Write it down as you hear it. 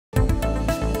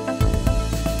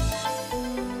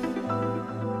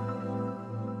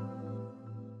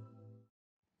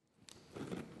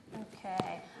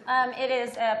It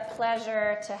is a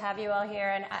pleasure to have you all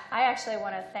here, and I actually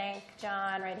want to thank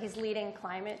John. Right, he's leading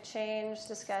climate change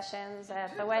discussions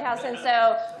at the White House, and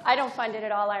so I don't find it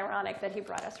at all ironic that he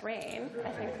brought us rain. I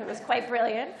think it was quite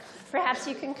brilliant. Perhaps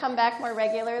you can come back more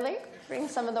regularly, bring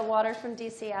some of the water from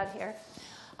DC out here.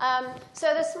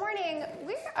 So this morning,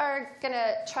 we are going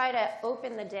to try to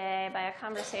open the day by a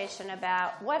conversation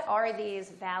about what are these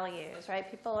values, right?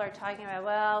 People are talking about,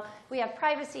 well, we have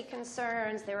privacy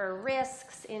concerns, there are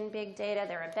risks in big data,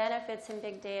 there are benefits in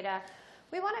big data.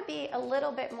 We want to be a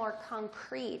little bit more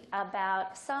concrete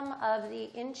about some of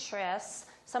the interests,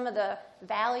 some of the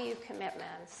value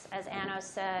commitments, as Anno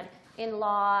said, in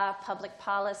law, public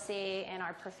policy, in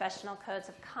our professional codes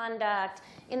of conduct,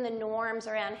 in the norms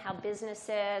around how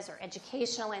businesses or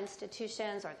educational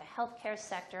institutions or the healthcare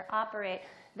sector operate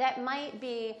that might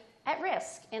be at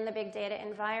risk in the big data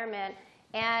environment,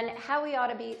 and how we ought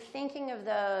to be thinking of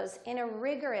those in a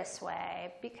rigorous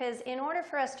way. Because in order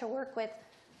for us to work with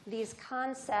these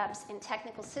concepts in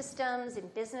technical systems, in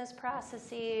business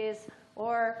processes,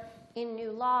 or in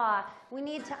new law, we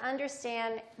need to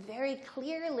understand very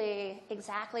clearly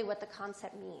exactly what the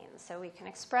concept means so we can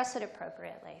express it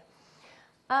appropriately.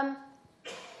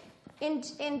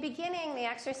 In beginning the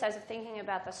exercise of thinking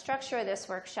about the structure of this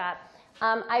workshop,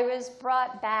 I was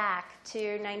brought back to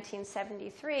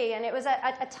 1973, and it was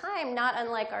a time not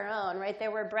unlike our own, right?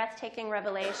 There were breathtaking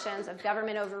revelations of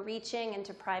government overreaching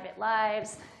into private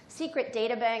lives, secret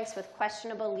data banks with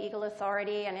questionable legal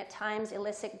authority, and at times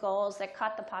illicit goals that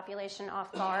caught the population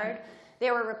off guard.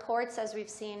 There were reports, as we've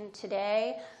seen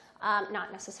today,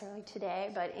 not necessarily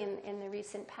today, but in the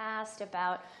recent past,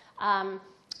 about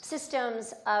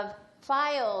systems of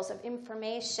files of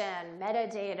information,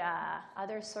 metadata,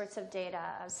 other sorts of data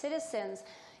of citizens.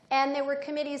 And there were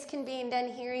committees convened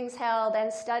and hearings held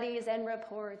and studies and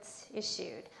reports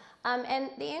issued. And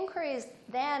the inquiries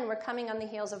then were coming on the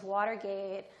heels of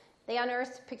Watergate. They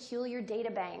unearthed peculiar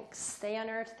data banks. They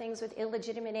unearthed things with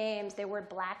illegitimate aims. There were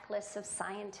blacklists of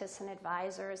scientists and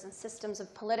advisors and systems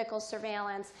of political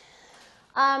surveillance.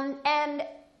 And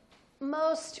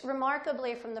most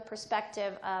remarkably, from the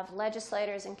perspective of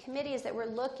legislators and committees that were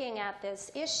looking at this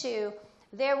issue,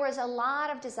 there was a lot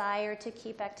of desire to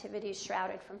keep activities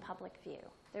shrouded from public view.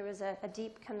 There was a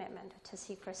deep commitment to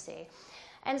secrecy.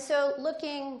 And so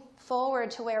looking forward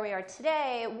to where we are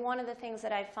today, one of the things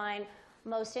that I find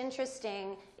most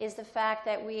interesting is the fact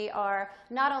that we are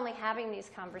not only having these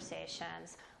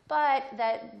conversations, but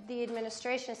that the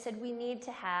administration said we need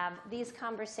to have these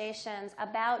conversations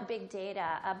about big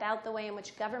data, about the way in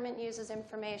which government uses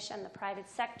information, the private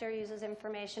sector uses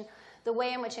information, the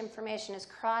way in which information is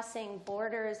crossing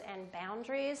borders and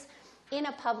boundaries in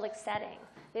a public setting,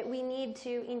 that we need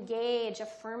to engage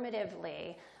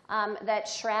affirmatively, that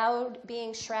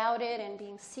being shrouded and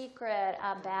being secret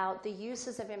about the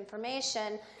uses of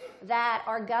information that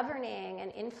are governing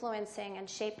and influencing and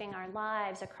shaping our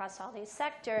lives across all these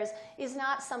sectors is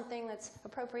not something that's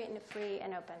appropriate in a free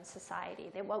and open society.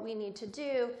 That what we need to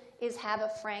do is have a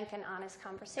frank and honest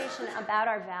conversation about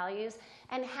our values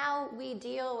and how we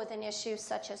deal with an issue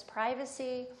such as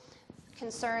privacy,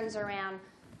 concerns around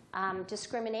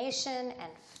discrimination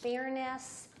and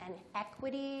fairness and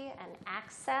equity and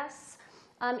access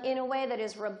in a way that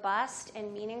is robust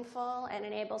and meaningful and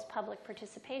enables public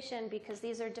participation, because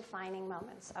these are defining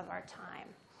moments of our time.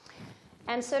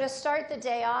 And so to start the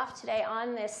day off today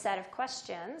on this set of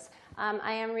questions,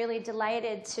 I am really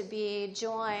delighted to be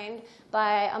joined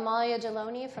by Amalia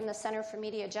Deloney from the Center for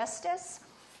Media Justice,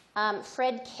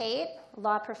 Fred Cate,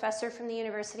 law professor from the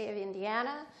University of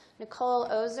Indiana,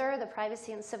 Nicole Ozer, the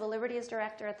Privacy and Civil Liberties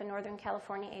Director at the Northern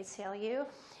California ACLU,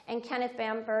 and Kenneth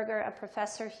Bamberger, a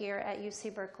professor here at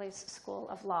UC Berkeley's School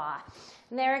of Law.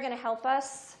 And they're going to help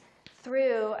us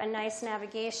through a nice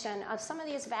navigation of some of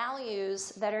these values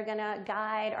that are going to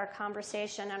guide our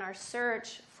conversation and our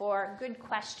search for good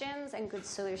questions and good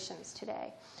solutions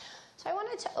today. So I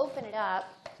wanted to open it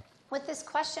up with this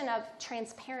question of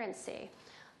transparency.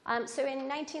 So in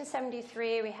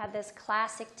 1973, we had this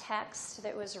classic text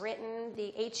that was written,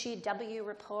 the HEW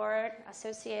report,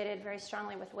 associated very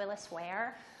strongly with Willis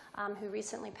Ware, who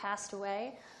recently passed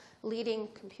away, leading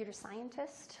computer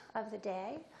scientist of the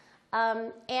day.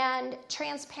 And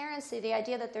transparency, the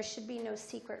idea that there should be no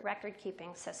secret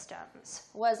record-keeping systems,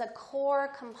 was a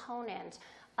core component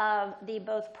of the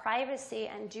both privacy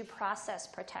and due process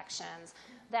protections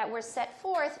that were set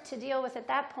forth to deal with, at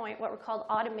that point, what were called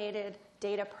automated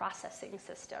data processing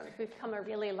systems. We've come a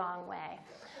really long way.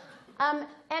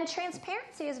 And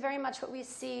transparency is very much what we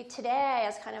see today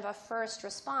as kind of a first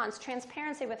response,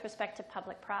 transparency with respect to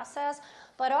public process,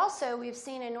 but also we've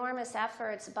seen enormous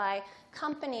efforts by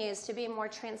companies to be more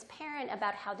transparent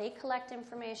about how they collect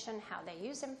information, how they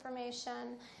use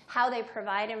information, how they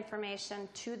provide information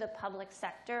to the public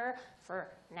sector for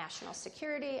national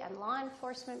security and law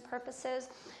enforcement purposes.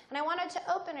 And I wanted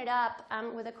to open it up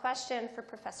with a question for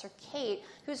Professor Cate,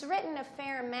 who's written a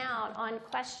fair amount on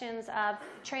questions of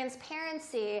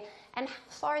transparency and how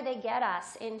far they get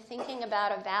us in thinking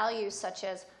about a value such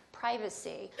as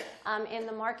privacy in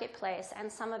the marketplace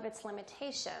and some of its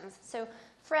limitations. So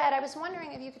Fred, I was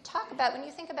wondering if you could talk about, when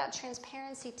you think about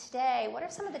transparency today, what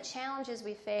are some of the challenges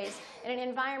we face in an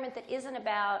environment that isn't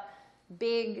about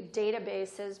big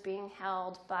databases being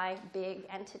held by big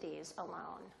entities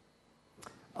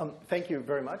alone? Thank you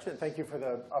very much, and thank you for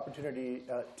the opportunity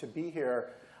to be here.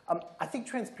 I think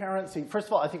transparency, first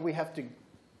of all, I think we have to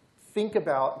think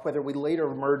about whether we later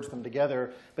merge them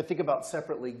together, but think about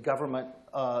separately government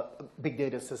big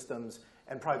data systems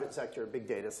and private sector big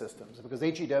data systems. Because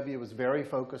HEW was very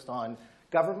focused on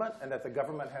government, and that the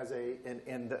government has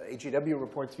in the HEW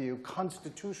report's view,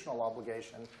 constitutional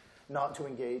obligation not to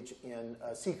engage in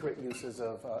secret uses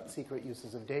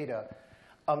of data.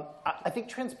 I think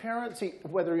transparency,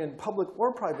 whether in public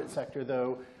or private sector,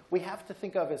 though, we have to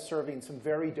think of as serving some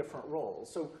very different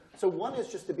roles. So one is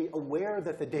just to be aware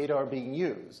that the data are being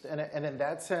used, and in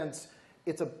that sense,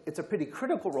 it's a pretty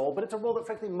critical role, but it's a role that,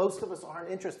 frankly, most of us aren't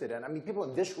interested in. I mean, people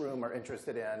in this room are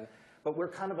interested in, but we're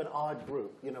kind of an odd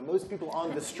group. You know, most people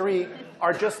on the street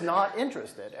are just not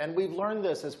interested, and we've learned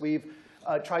this as we've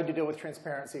tried to deal with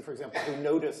transparency, for example, through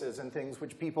notices and things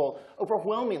which people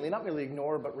overwhelmingly not merely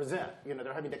ignore but resent. You know,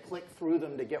 they're having to click through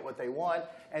them to get what they want,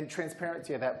 and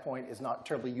transparency at that point is not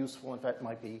terribly useful. In fact,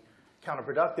 might be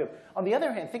counterproductive. On the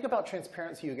other hand, think about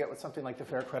transparency you get with something like the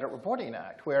Fair Credit Reporting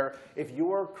Act, where if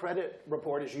your credit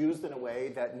report is used in a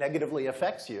way that negatively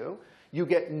affects you, you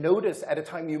get notice at a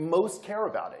time you most care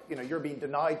about it. You know, you're being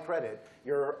denied credit,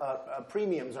 your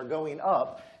premiums are going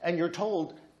up, and you're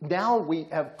told, now we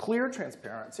have clear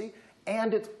transparency,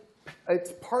 and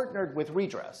it's partnered with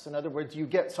redress. In other words, you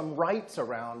get some rights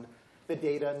around the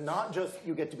data, not just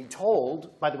you get to be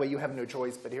told, by the way, you have no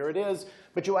choice, but here it is,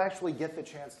 but you actually get the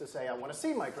chance to say, I want to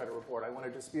see my credit report, I want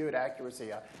to dispute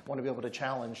accuracy, I want to be able to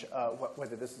challenge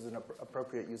whether this is an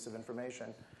appropriate use of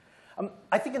information.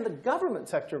 I think in the government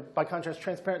sector, by contrast,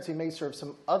 transparency may serve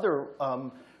some other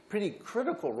pretty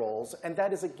critical roles, and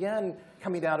that is, again,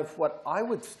 coming out of what I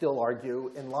would still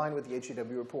argue, in line with the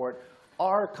HEW report,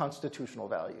 are constitutional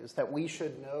values, that we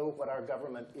should know what our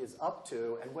government is up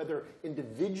to, and whether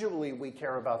individually we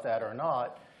care about that or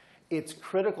not, it's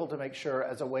critical to make sure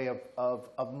as a way of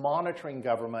monitoring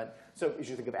government. So as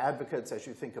you think of advocates, as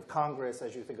you think of Congress,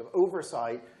 as you think of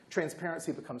oversight,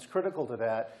 transparency becomes critical to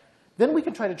that. Then we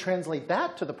can try to translate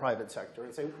that to the private sector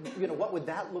and say, you know, what would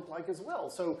that look like as well?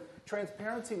 So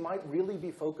transparency might really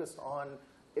be focused on,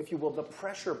 if you will, the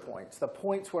pressure points, the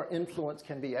points where influence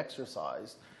can be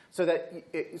exercised, so that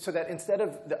instead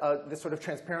of this sort of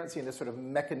transparency in this sort of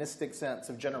mechanistic sense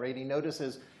of generating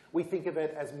notices, we think of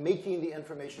it as making the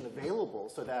information available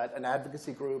so that an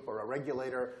advocacy group or a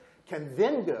regulator can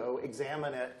then go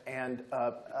examine it and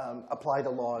apply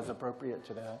the law as appropriate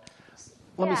to that.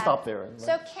 Let me stop there.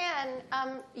 So Ken,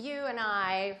 you and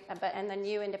I, and then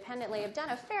you independently, have done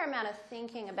a fair amount of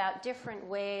thinking about different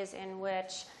ways in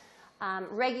which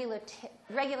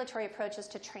regulatory approaches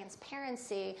to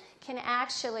transparency can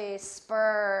actually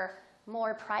spur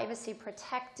more privacy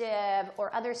protective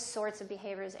or other sorts of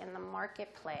behaviors in the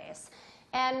marketplace.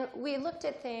 And we looked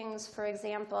at things, for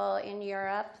example, in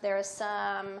Europe, there are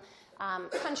some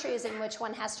countries in which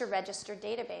one has to register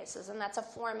databases, and that's a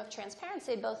form of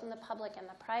transparency both in the public and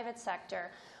the private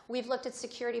sector. We've looked at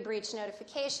security breach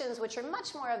notifications, which are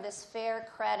much more of this Fair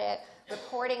Credit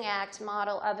Reporting Act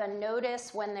model of a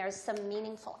notice when there's some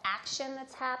meaningful action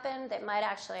that's happened that might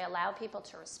actually allow people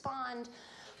to respond.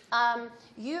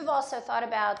 You've also thought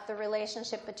about the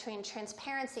relationship between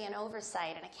transparency and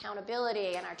oversight and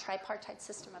accountability and our tripartite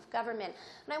system of government.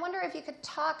 And I wonder if you could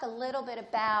talk a little bit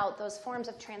about those forms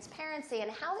of transparency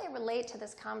and how they relate to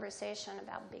this conversation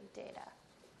about big data.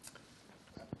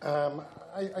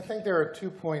 I think there are 2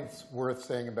 points worth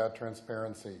saying about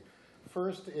transparency.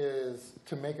 First is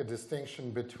to make a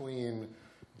distinction between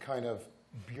kind of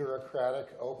bureaucratic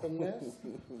openness,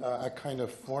 a kind of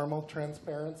formal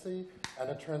transparency, and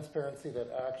a transparency that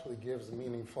actually gives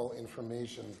meaningful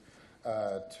information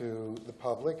to the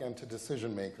public and to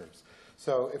decision makers.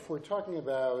 So if we're talking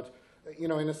about, you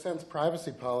know, in a sense,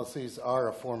 privacy policies are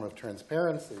a form of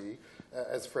transparency,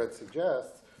 as Fred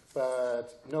suggests,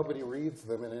 but nobody reads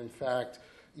them, and in fact,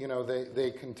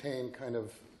 they contain kind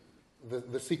of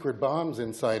the secret bombs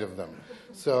inside of them.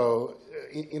 So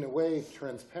in a way,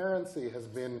 transparency has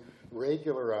been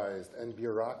regularized and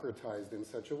bureaucratized in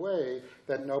such a way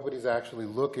that nobody's actually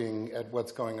looking at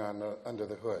what's going on under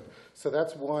the hood. So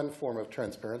that's one form of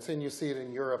transparency, and you see it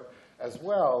in Europe as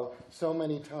well. So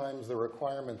many times the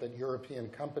requirement that European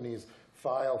companies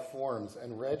file forms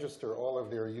and register all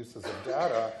of their uses of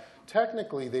data,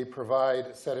 technically they provide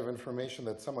a set of information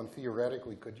that someone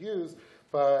theoretically could use,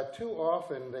 but too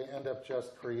often they end up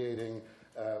just creating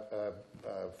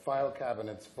file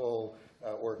cabinets full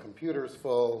or computers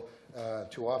full,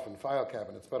 too often file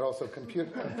cabinets, but also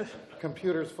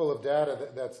computers full of data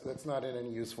that's not in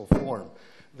any useful form.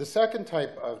 The second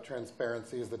type of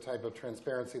transparency is the type of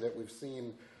transparency that we've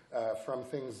seen from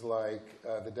things like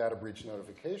the data breach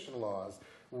notification laws,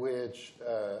 which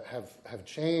have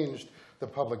changed the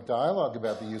public dialogue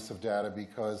about the use of data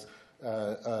because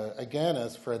again,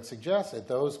 as Fred suggests, at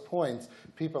those points,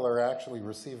 people are actually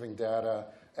receiving data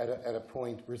at a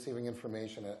point, receiving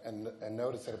information and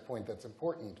notice at a point that's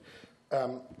important.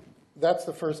 That's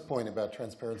the first point about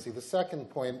transparency. The second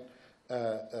point,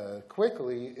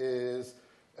 quickly, is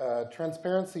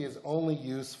transparency is only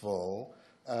useful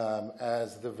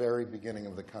as the very beginning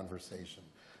of the conversation.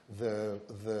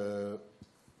 The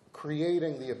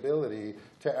creating the ability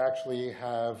to actually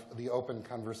have the open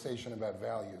conversation about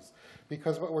values.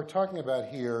 Because what we're talking about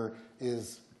here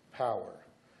is power.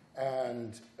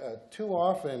 And too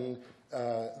often,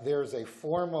 there's a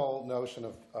formal notion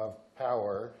of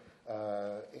power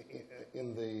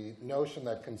in the notion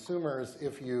that consumers,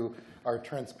 if you are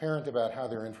transparent about how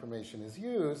their information is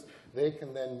used, they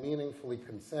can then meaningfully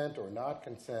consent or not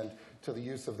consent to the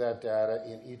use of that data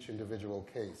in each individual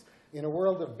case. In a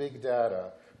world of big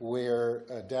data, where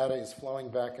data is flowing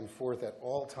back and forth at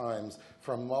all times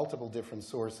from multiple different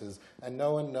sources, and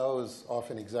no one knows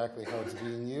often exactly how it's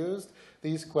being used,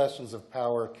 these questions of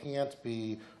power can't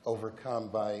be overcome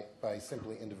by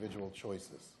simply individual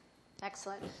choices.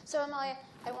 Excellent. So Amalia,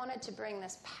 I wanted to bring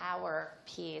this power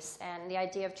piece and the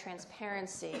idea of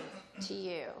transparency to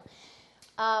you.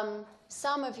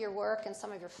 Some of your work and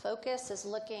some of your focus is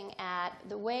looking at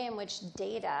the way in which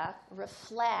data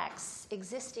reflects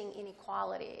existing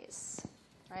inequalities,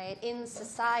 right, in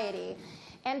society.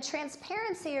 And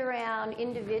transparency around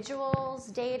individuals'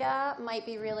 data might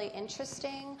be really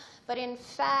interesting, but in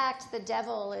fact, the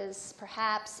devil is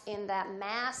perhaps in that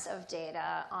mass of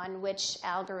data on which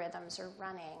algorithms are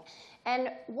running.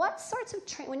 And what sorts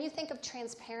of, when you think of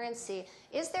transparency,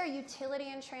 is there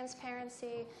utility in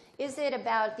transparency? Is it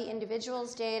about the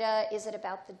individual's data? Is it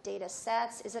about the data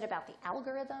sets? Is it about the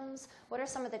algorithms? What are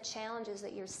some of the challenges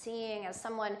that you're seeing as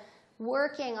someone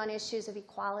working on issues of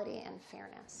equality and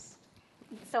fairness?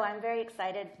 So I'm very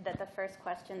excited that the first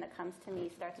question that comes to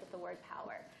me starts with the word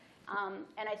power.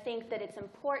 And I think that it's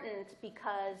important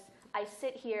because I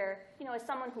sit here, as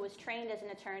someone who is trained as an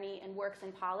attorney and works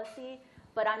in policy,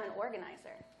 but I'm an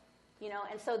organizer,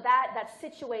 and so that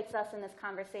situates us in this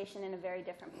conversation in a very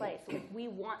different place. We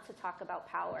want to talk about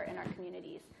power in our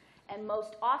communities, and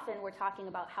most often we're talking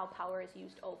about how power is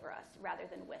used over us rather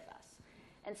than with us.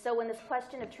 And so when this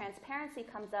question of transparency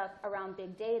comes up around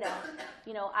big data,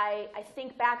 I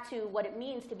think back to what it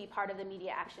means to be part of the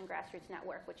Media Action Grassroots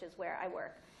Network, which is where I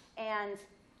work.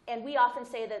 And we often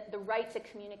say that the right to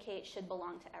communicate should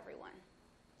belong to everyone.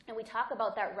 And we talk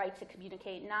about that right to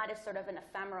communicate not as sort of an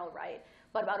ephemeral right,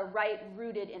 but about a right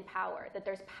rooted in power, that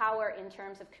there's power in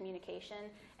terms of communication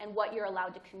and what you're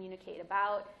allowed to communicate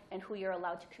about and who you're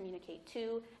allowed to communicate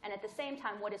to, and at the same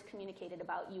time, what is communicated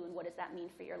about you and what does that mean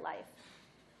for your life.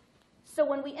 So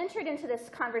when we entered into this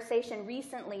conversation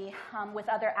recently with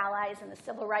other allies in the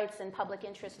civil rights and public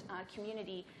interest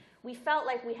community, we felt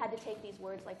like we had to take these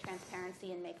words like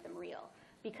transparency and make them real.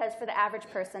 Because for the average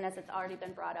person, as it's already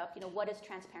been brought up, what does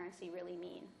transparency really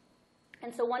mean?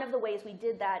 And so one of the ways we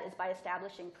did that is by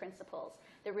establishing principles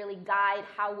that really guide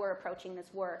how we're approaching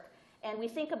this work. And we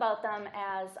think about them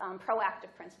as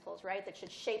proactive principles, right, that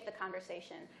should shape the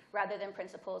conversation rather than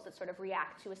principles that sort of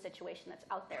react to a situation that's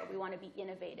out there. We want to be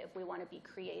innovative. We want to be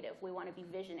creative. We want to be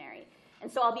visionary.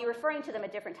 And so I'll be referring to them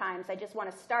at different times. I just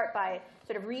want to start by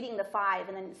sort of reading the 5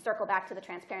 and then circle back to the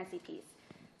transparency piece.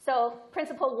 So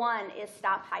principle 1 is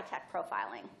stop high-tech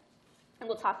profiling, and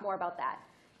we'll talk more about that.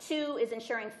 2 is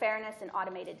ensuring fairness in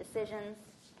automated decisions.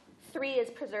 3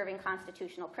 is preserving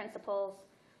constitutional principles.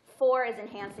 4 is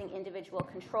enhancing individual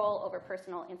control over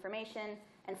personal information.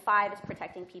 And 5 is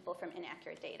protecting people from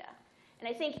inaccurate data. And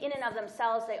I think in and of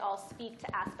themselves, they all speak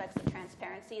to aspects of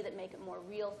transparency that make it more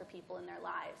real for people in their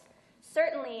lives.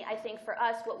 Certainly, I think for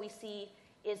us, what we see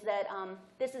is that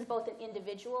this is both an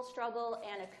individual struggle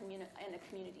and a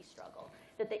community struggle.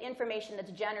 That the information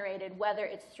that's generated, whether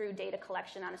it's through data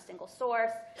collection on a single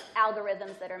source,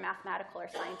 algorithms that are mathematical or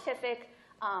scientific,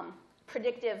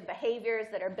 predictive behaviors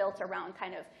that are built around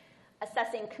kind of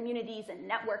assessing communities and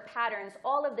network patterns,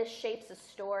 all of this shapes a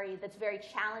story that's very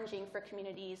challenging for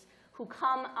communities who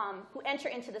enter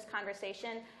into this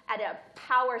conversation at a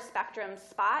power spectrum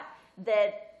spot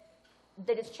that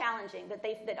is challenging,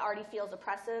 that already feels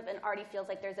oppressive and already feels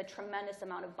like there's a tremendous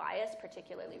amount of bias,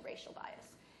 particularly racial bias.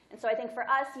 And so I think for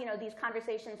us, these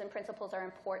conversations and principles are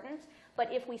important,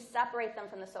 but if we separate them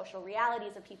from the social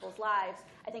realities of people's lives,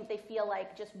 I think they feel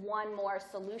like just one more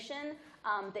solution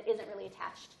that isn't really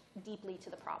attached deeply to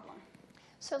the problem.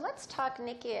 So let's talk,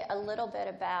 Nikki, a little bit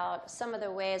about some of the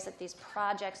ways that these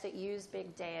projects that use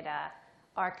big data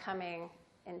are coming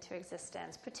into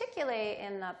existence, particularly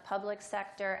in the public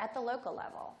sector at the local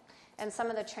level, and some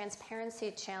of the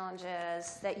transparency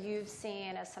challenges that you've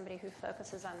seen as somebody who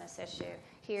focuses on this issue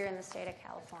here in the state of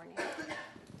California.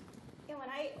 Yeah,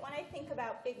 when I think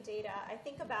about big data, I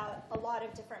think about a lot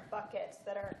of different buckets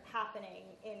that are happening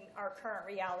in our current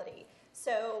reality.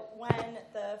 So when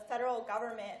the federal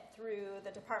government, through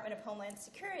the Department of Homeland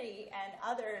Security and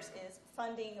others, is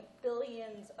funding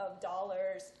billions of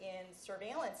dollars in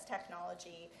surveillance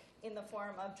technology in the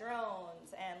form of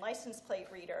drones and license plate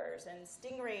readers and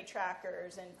stingray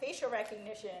trackers and facial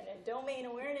recognition and domain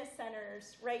awareness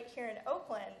centers right here in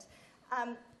Oakland,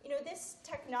 this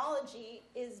technology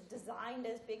is designed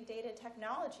as big data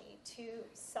technology to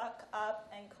suck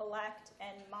up and collect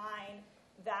and mine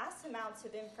vast amounts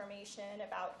of information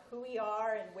about who we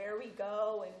are and where we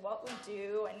go and what we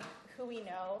do and who we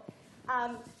know.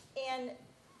 And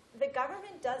the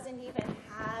government doesn't even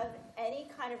have any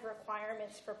kind of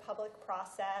requirements for public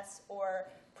process or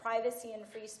privacy and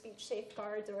free speech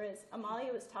safeguards, or as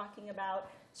Amalia was talking about,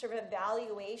 sort of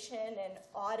evaluation and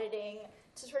auditing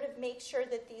to sort of make sure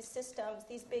that these systems,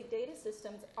 these big data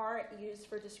systems, aren't used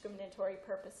for discriminatory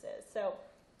purposes. So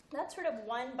that's sort of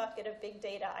one bucket of big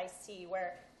data I see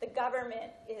where the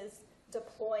government is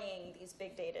deploying these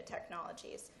big data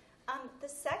technologies. The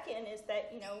second is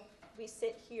that, we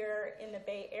sit here in the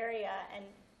Bay Area and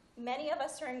many of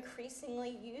us are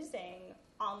increasingly using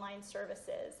online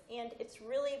services, and it's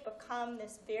really become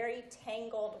this very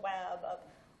tangled web of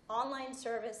online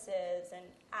services and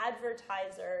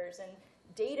advertisers and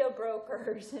data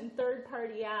brokers and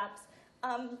third-party apps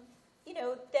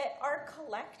that are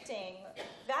collecting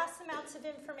vast amounts of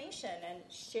information and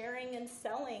sharing and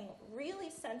selling really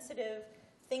sensitive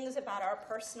things about our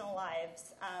personal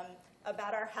lives,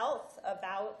 about our health,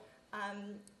 about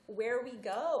where we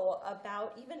go,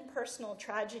 about even personal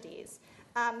tragedies.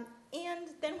 And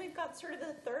then we've got sort of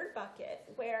the third bucket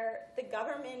where the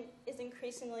government is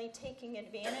increasingly taking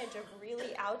advantage of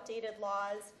really outdated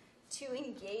laws to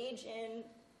engage in,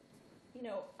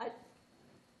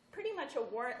 pretty much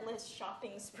a warrantless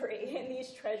shopping spree in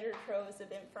these treasure troves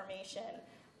of information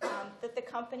that the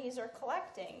companies are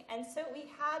collecting. And so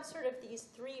we have sort of these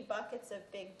three buckets of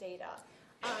big data.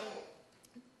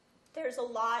 There's a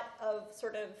lot of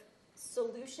sort of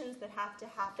solutions that have to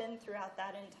happen throughout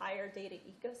that entire data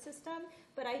ecosystem,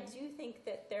 but I do think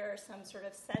that there are some sort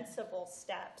of sensible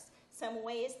steps, some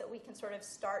ways that we can sort of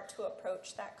start to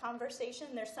approach that conversation.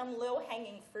 There's some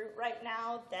low-hanging fruit right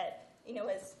now that,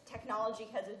 as technology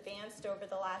has advanced over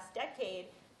the last decade,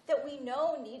 that we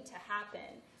know need to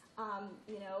happen.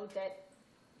 That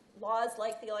laws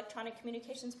like the Electronic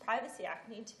Communications Privacy Act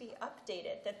need to be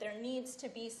updated, that there needs to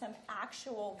be some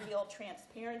actual real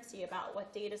transparency about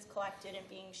what data is collected and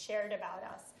being shared about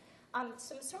us.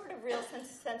 Some sort of real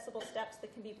sensible steps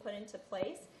that can be put into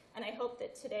place. And I hope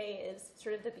that today is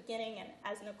sort of the beginning, and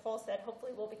as Nicole said,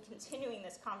 hopefully we'll be continuing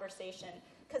this conversation,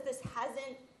 because this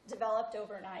hasn't developed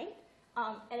overnight,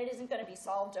 and it isn't going to be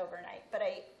solved overnight. But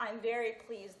I'm very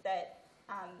pleased that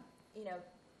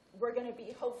we're going to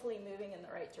be hopefully moving in the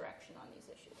right direction on these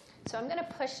issues. So I'm going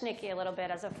to push Nikki a little bit.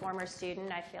 As a former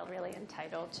student, I feel really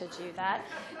entitled to do that.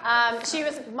 She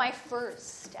was my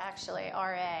first, actually,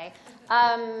 RA.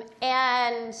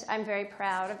 And I'm very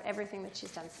proud of everything that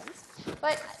she's done since.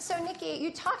 But so Nikki,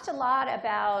 you talked a lot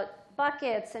about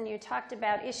buckets, and you talked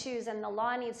about issues, and the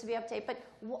law needs to be updated. But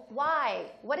why?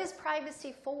 What is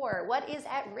privacy for? What is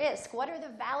at risk? What are the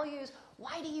values?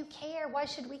 Why do you care? Why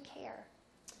should we care?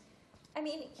 I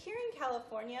mean, here in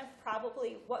California,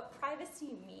 probably what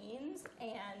privacy means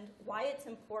and why it's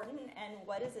important and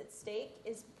what is at stake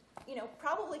is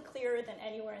probably clearer than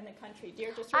anywhere in the country.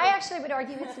 Deirdre, I actually would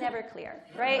argue it's never clear,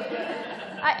 right?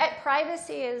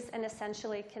 Privacy is an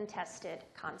essentially contested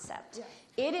concept. Yeah.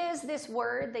 It is this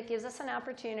word that gives us an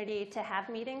opportunity to have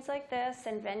meetings like this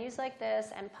and venues like this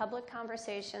and public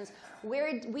conversations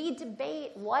where we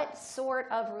debate what sort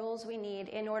of rules we need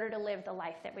in order to live the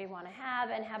life that we want to have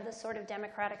and have the sort of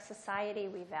democratic society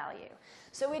we value.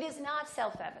 So it is not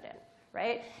self-evident.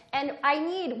 Right? And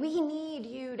we need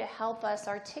you to help us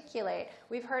articulate.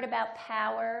 We've heard about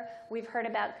power. We've heard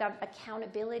about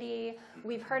accountability.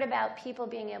 We've heard about people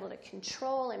being able to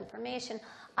control information.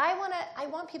 I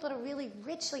want people to really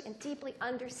richly and deeply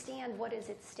understand what is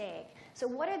at stake. So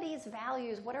what are these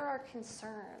values? What are our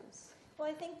concerns? Well,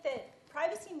 I think that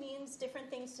privacy means different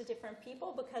things to different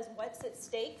people because what's at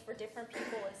stake for different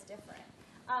people is different.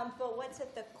 But what's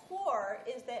at the core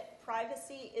is that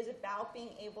privacy is about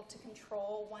being able to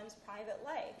control one's private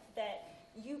life. That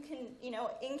you can,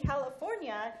 in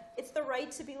California, it's the right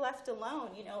to be left alone.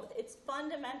 It's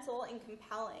fundamental and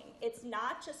compelling. It's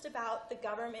not just about the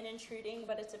government intruding,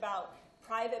 but it's about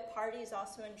private parties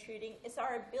also intruding. It's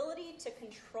our ability to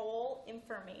control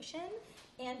information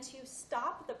and to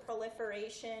stop the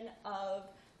proliferation of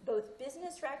both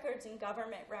business records and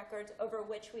government records over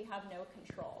which we have no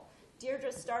control.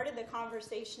 Deirdre started the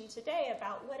conversation today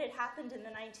about what had happened in the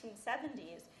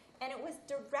 1970s, and it was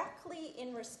directly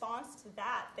in response to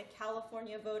that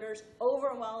California voters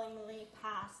overwhelmingly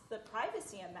passed the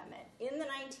Privacy Amendment in the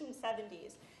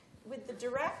 1970s with the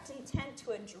direct intent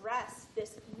to address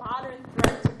this modern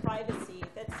threat to privacy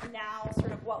that's now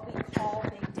sort of what we call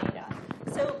big data.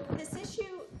 So this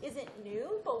issue isn't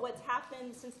new, but what's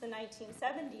happened since the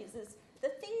 1970s is the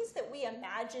things that we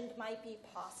imagined might be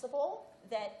possible,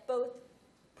 that both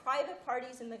private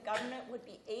parties and the government would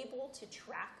be able to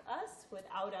track us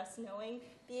without us knowing,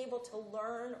 be able to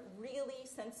learn really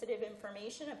sensitive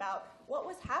information about what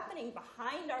was happening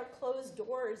behind our closed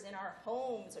doors in our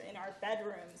homes or in our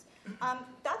bedrooms.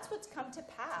 That's what's come to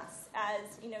pass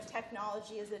as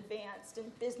technology has advanced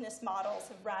and business models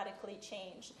have radically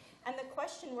changed. And the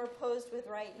question we're posed with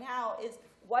right now is,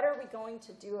 what are we going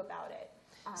to do about it?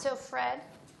 So Fred,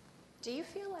 do you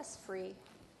feel less free?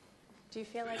 Do you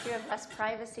feel like you have less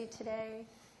privacy today?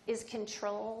 Is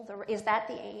control, is that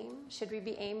the aim? Should we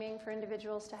be aiming for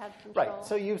individuals to have control? Right,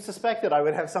 so you suspected I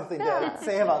would have something to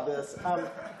say about this.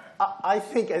 I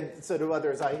think, and so do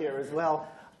others I hear as well,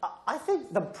 I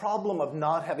think the problem of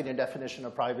not having a definition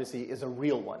of privacy is a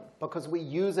real one because we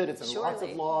use it, it's in lots of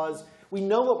laws. We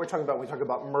know what we're talking about when we talk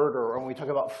about murder or when we talk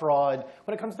about fraud.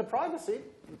 When it comes to privacy,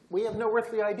 we have no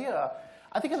earthly idea.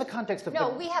 I think in the context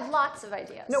of we have lots of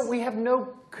ideas. No, we have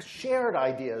no shared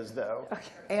ideas, though. Okay.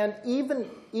 And even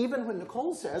when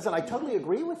Nicole says, and I totally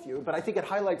agree with you, but I think it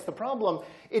highlights the problem,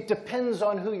 it depends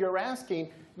on who you're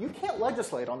asking. You can't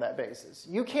legislate on that basis.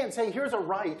 You can't say, here's a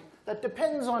right that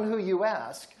depends on who you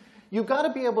ask. You've got to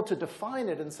be able to define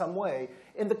it in some way.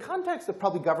 In the context of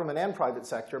probably government and private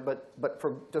sector,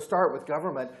 but to start with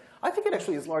government, I think it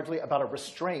actually is largely about a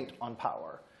restraint on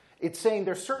power. It's saying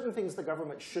there's certain things the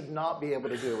government should not be able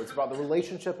to do. It's about the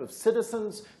relationship of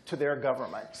citizens to their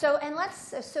government. So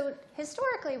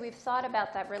historically, we've thought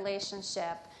about that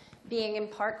relationship being in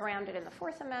part grounded in the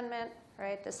Fourth Amendment,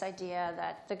 right? This idea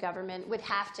that the government would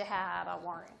have to have a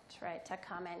warrant, right, to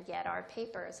come and get our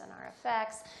papers and our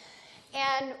effects.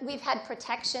 And we've had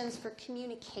protections for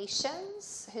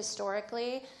communications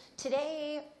historically.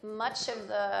 Today, much of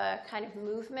the kind of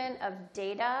movement of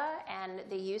data and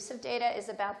the use of data is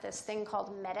about this thing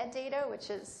called metadata,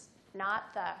 which is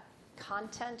not the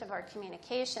content of our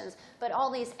communications, but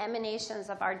all these emanations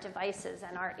of our devices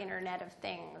and our Internet of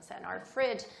Things and our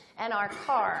fridge and our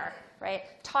car, right,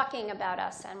 talking about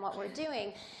us and what we're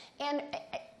doing. And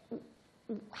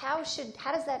how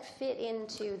does that fit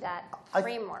into that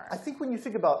framework? I think when you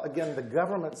think about, again, the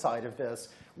government side of this,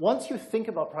 once you think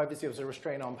about privacy as a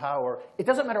restraint on power, it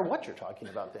doesn't matter what you're talking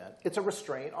about then. It's a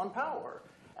restraint on power.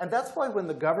 And that's why when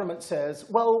the government says,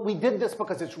 well, we did this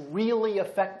because it's really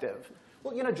effective.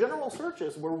 Well, general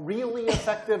searches were really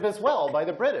effective as well by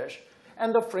the British.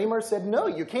 And the framers said, no,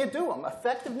 you can't do them.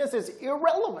 Effectiveness is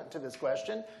irrelevant to this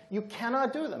question. You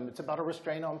cannot do them. It's about a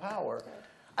restraint on power.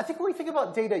 I think when we think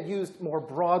about data used more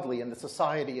broadly in the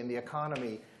society and the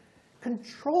economy,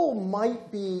 control might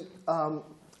be,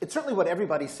 it's certainly what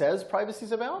everybody says privacy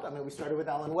is about. I mean, we started with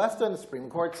Alan Weston, the Supreme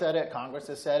Court said it, Congress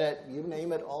has said it, you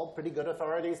name it, all pretty good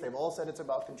authorities. They've all said it's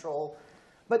about control.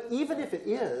 But even if it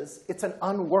is, it's an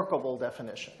unworkable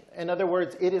definition. In other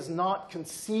words, it is not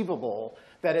conceivable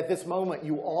that at this moment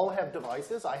you all have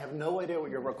devices. I have no idea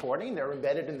what you're recording. They're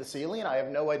embedded in the ceiling. I have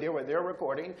no idea what they're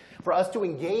recording. For us to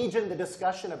engage in the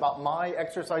discussion about my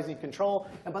exercising control,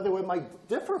 and by the way, it might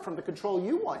differ from the control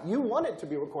you want. You want it to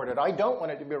be recorded. I don't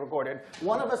want it to be recorded.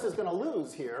 One of us is going to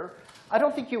lose here. I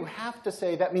don't think you have to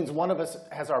say that means one of us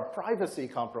has our privacy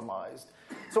compromised.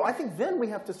 So I think then we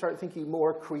have to start thinking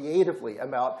more creatively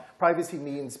about privacy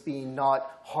means being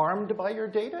not harmed by your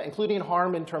data, including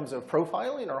harm in terms of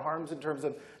profiling or harms in terms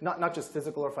of not just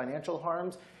physical or financial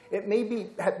harms. It may be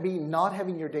not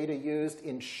having your data used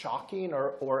in shocking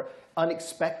or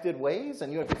unexpected ways.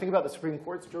 And if you think about the Supreme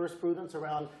Court's jurisprudence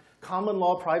around common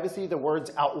law privacy, the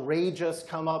words outrageous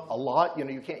come up a lot.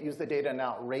 You can't use the data in an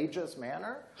outrageous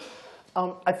manner.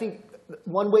 I think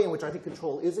one way in which I think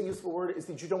control is a useful word is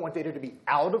that you don't want data to be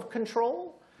out of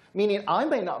control, meaning I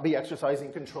may not be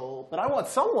exercising control, but I want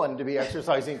someone to be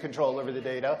exercising control over the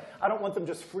data. I don't want them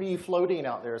just free floating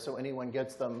out there so anyone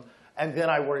gets them, and then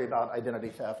I worry about identity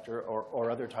theft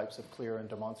or other types of clear and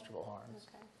demonstrable harms.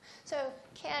 Okay. So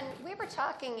Ken, we were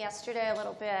talking yesterday a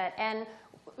little bit, and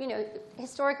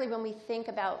historically when we think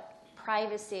about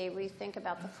privacy, we think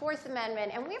about the Fourth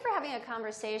Amendment, and we were having a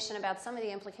conversation about some of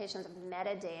the implications of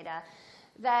metadata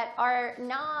that are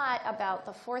not about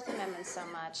the Fourth Amendment so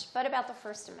much, but about the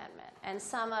First Amendment and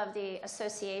some of the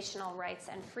associational rights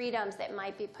and freedoms that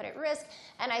might be put at risk,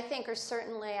 and I think are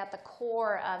certainly at the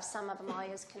core of some of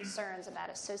Amalia's concerns about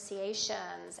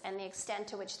associations and the extent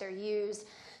to which they're used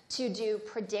to do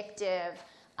predictive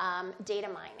data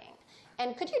mining.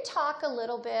 And could you talk a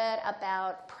little bit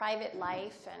about private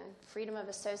life and freedom of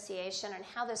association and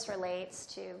how this relates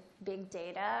to big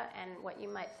data and what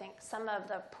you might think some of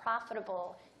the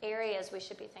profitable areas we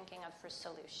should be thinking of for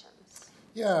solutions?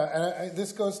 Yeah, and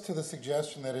this goes to the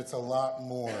suggestion that it's a lot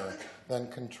more than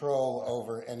control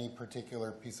over any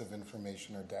particular piece of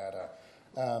information or data.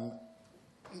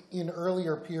 In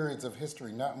earlier periods of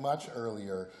history, not much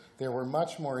earlier, there were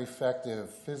much more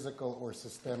effective physical or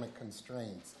systemic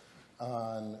constraints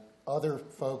on other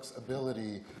folks'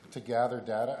 ability to gather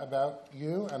data about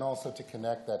you and also to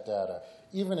connect that data.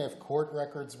 Even if court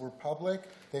records were public,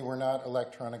 they were not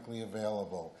electronically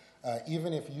available.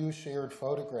 Even if you shared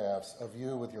photographs of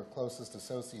you with your closest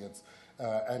associates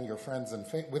and your friends and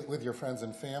with your friends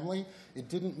and family, it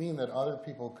didn't mean that other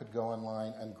people could go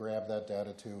online and grab that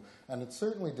data too. And it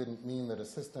certainly didn't mean that a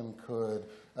system could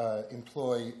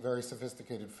employ very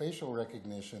sophisticated facial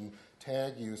recognition,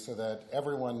 tag you so that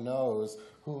everyone knows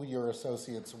who your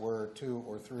associates were 2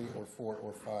 or 3 or 4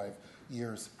 or 5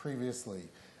 years previously.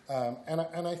 And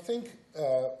I think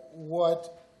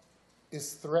what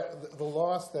is the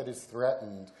loss that is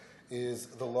threatened is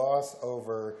the loss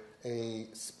over a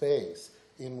space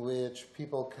in which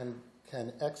people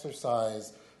can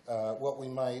exercise what we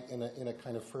might, in a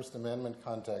kind of First Amendment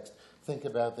context, think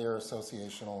about their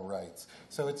associational rights.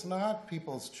 So it's not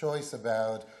people's choice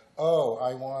about, oh,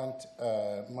 I want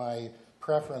my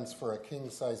preference for a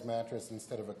king-size mattress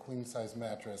instead of a queen-size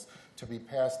mattress to be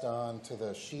passed on to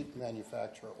the sheet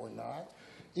manufacturer or not.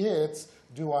 It's,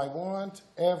 do I want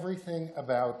everything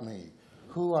about me,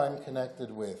 who I'm connected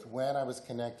with, when I was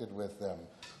connected with them,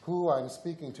 who I'm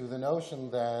speaking to. The notion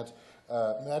that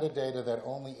metadata that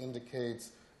only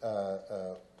indicates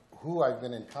who I've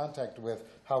been in contact with,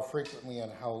 how frequently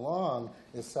and how long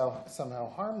is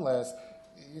somehow harmless,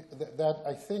 that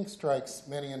I think strikes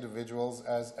many individuals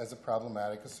as a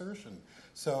problematic assertion.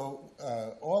 So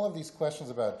all of these questions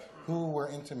about who we're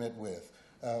intimate with,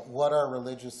 what our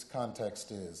religious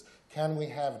context is, can we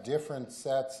have different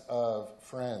sets of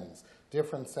friends,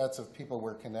 different sets of people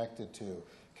we're connected to?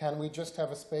 Can we just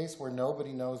have a space where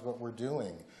nobody knows what we're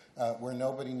doing, where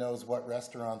nobody knows what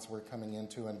restaurants we're coming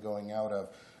into and going out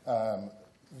of?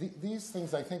 These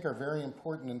things, I think, are very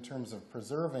important in terms of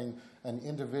preserving an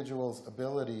individual's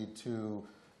ability to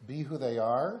be who they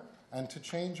are and to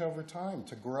change over time,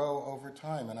 to grow over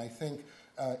time. And I think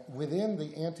within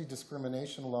the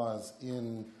anti-discrimination laws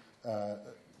in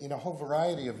a whole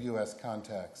variety of U.S.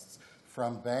 contexts,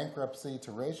 from bankruptcy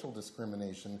to racial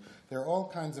discrimination, there are all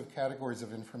kinds of categories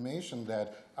of information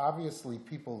that obviously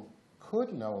people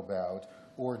could know about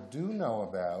or do know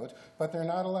about, but they're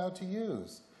not allowed to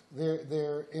use.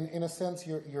 They're in a sense,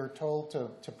 you're told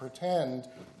to pretend,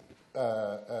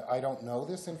 I don't know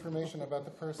this information about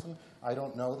the person. I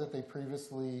don't know that they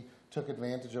previously took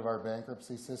advantage of our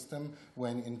bankruptcy system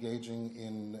when engaging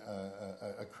in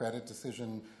a credit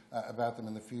decision about them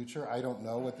in the future. I don't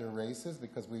know what their race is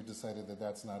because we've decided that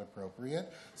that's not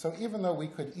appropriate. So even though we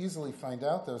could easily find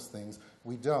out those things,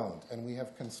 we don't. And we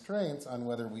have constraints on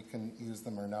whether we can use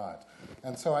them or not.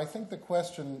 And so I think the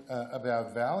question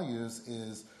about values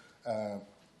is,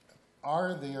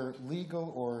 are there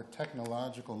legal or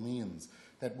technological means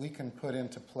that we can put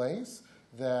into place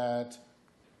that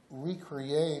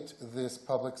recreate this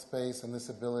public space and this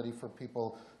ability for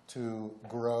people to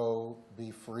grow,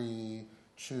 be free,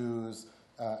 choose,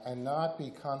 and not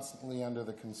be constantly under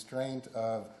the constraint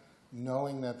of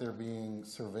knowing that they're being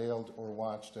surveilled or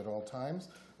watched at all times,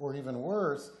 or even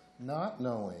worse, not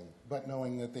knowing, but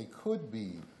knowing that they could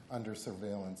be under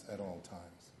surveillance at all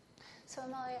times. So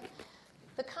Amalia,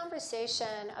 the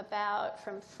conversation about,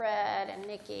 from Fred and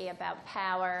Nikki, about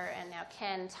power, and now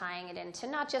Ken tying it into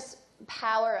not just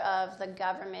power of the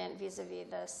government vis-a-vis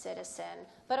the citizen,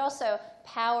 but also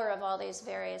power of all these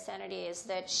various entities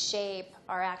that shape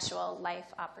our actual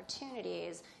life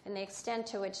opportunities and the extent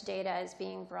to which data is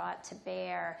being brought to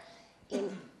bear in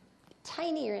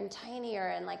tinier and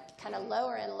tinier and like kind of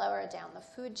lower and lower down the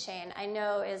food chain, I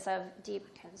know is of deep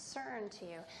concern to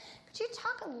you. Could you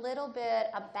talk a little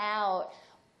bit about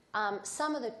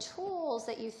some of the tools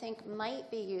that you think might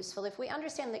be useful if we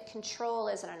understand that control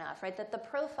isn't enough, right? That the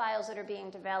profiles that are being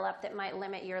developed that might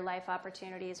limit your life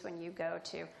opportunities when you go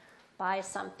to buy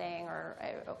something or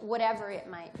whatever it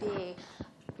might be,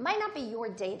 might not be your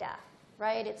data,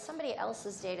 right? It's somebody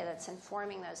else's data that's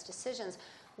informing those decisions.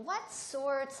 What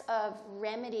sorts of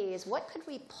remedies, what could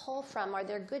we pull from? Are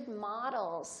there good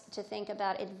models to think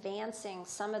about advancing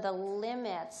some of the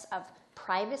limits of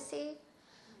privacy?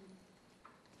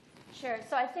 Sure.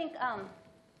 So I think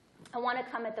I want to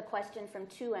come at the question from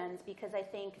two ends, because I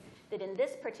think that in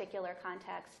this particular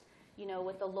context, you know,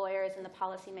 with the lawyers and the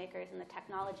policymakers and the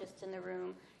technologists in the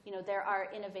room, you know, there are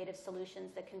innovative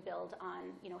solutions that can build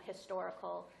on, you know,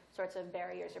 historical sorts of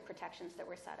barriers or protections that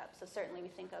were set up. So certainly we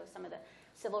think of some of the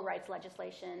civil rights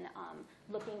legislation,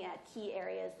 looking at key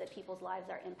areas that people's lives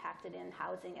are impacted in,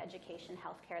 housing, education,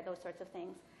 healthcare, those sorts of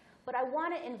things. But I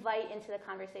want to invite into the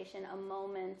conversation a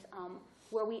moment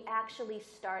where we actually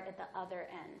start at the other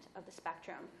end of the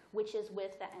spectrum, which is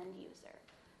with the end user.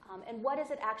 And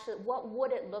what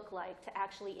would it look like to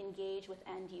actually engage with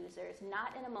end users,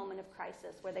 not in a moment of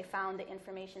crisis where they found the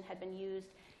information had been used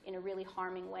in a really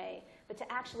harming way, but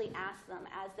to actually ask them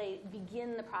as they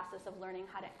begin the process of learning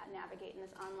how to navigate in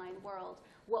this online world,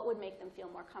 what would make them feel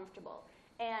more comfortable?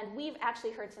 And we've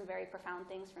actually heard some very profound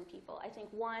things from people. I think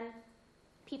one,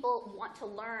 people want to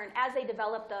learn, as they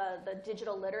develop the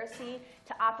digital literacy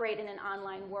to operate in an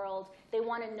online world, they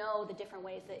want to know the different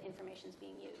ways that information is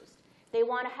being used. They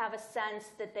want to have a sense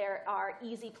that there are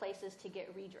easy places to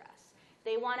get redress.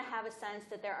 They want to have a sense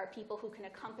that there are people who can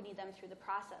accompany them through the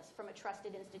process from a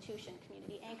trusted institution,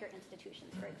 community anchor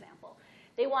institutions, for example.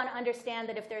 They want to understand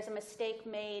that if there's a mistake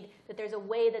made, that there's a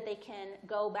way that they can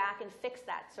go back and fix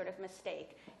that sort of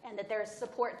mistake, and that there's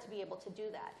support to be able to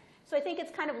do that. So I think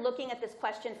it's kind of looking at this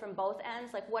question from both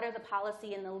ends, like what are the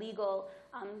policy and the legal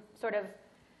sort of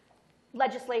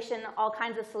legislation, all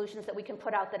kinds of solutions that we can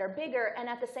put out that are bigger, and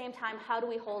at the same time, how do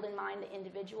we hold in mind the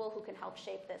individual who can help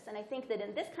shape this? And I think that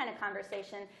in this kind of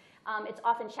conversation, it's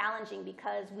often challenging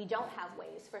because we don't have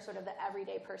ways for sort of the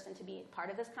everyday person to be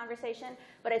part of this conversation.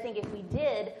 But I think if we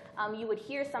did, you would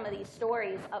hear some of these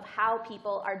stories of how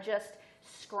people are just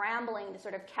scrambling to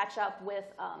sort of catch up with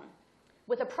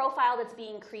a profile that's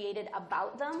being created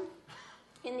about them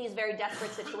in these very desperate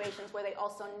situations where they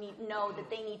also know that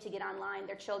they need to get online,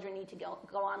 their children need to go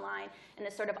online, and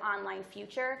this sort of online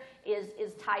future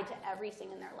is tied to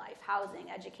everything in their life: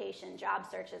 housing, education, job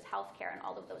searches, healthcare, and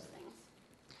all of those things.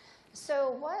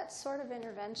 So what sort of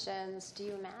interventions do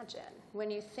you imagine when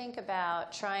you think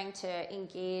about trying to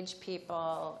engage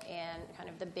people in kind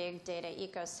of the big data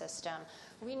ecosystem?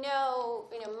 We know,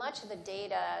 much of the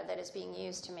data that is being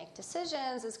used to make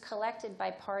decisions is collected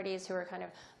by parties who are kind of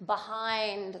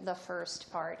behind the first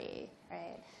party,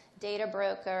 right? Data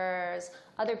brokers,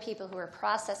 other people who are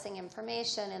processing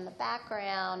information in the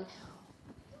background.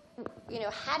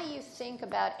 How do you think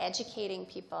about educating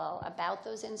people about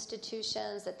those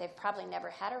institutions that they've probably never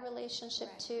had a relationship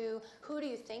to? Who do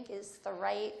you think is the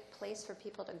right place for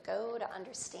people to go to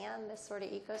understand this sort of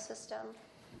ecosystem?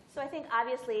 So I think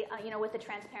obviously, with the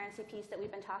transparency piece that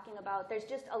we've been talking about, there's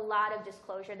just a lot of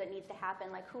disclosure that needs to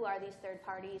happen. Like, who are these third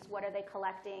parties? What are they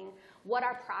collecting? What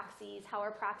are proxies? How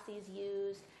are proxies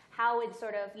used? how in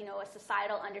sort of, a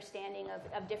societal understanding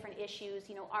of different issues,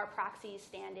 are proxies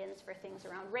stand-ins for things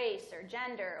around race or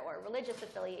gender or religious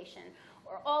affiliation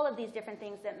or all of these different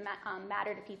things that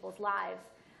matter to people's lives.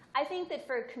 I think that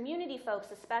for community folks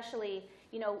especially,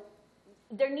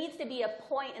 there needs to be a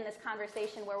point in this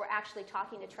conversation where we're actually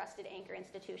talking to trusted anchor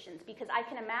institutions, because I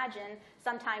can imagine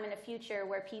sometime in the future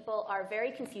where people are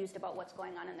very confused about what's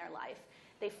going on in their life.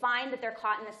 They find that they're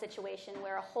caught in a situation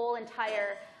where a whole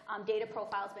entire data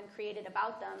profile has been created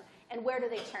about them, and where do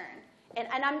they turn? And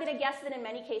I'm going to guess that in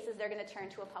many cases they're going to turn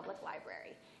to a public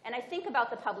library. And I think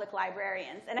about the public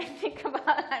librarians, and I think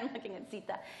about, I'm looking at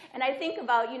Sita, and I think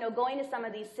about, going to some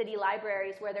of these city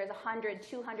libraries where there's 100,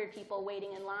 200 people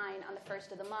waiting in line on the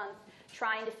first of the month,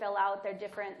 trying to fill out their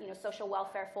different, social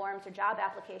welfare forms or job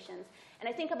applications. And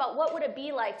I think about what would it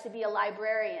be like to be a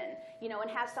librarian,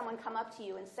 and have someone come up to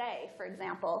you and say, for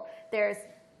example, there's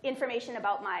information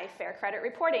about my Fair Credit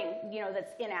reporting,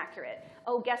 that's inaccurate.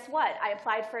 Oh, guess what? I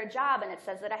applied for a job and it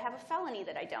says that I have a felony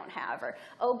that I don't have. Or,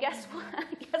 oh, guess what?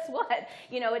 Guess what?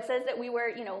 It says that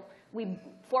we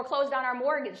foreclosed on our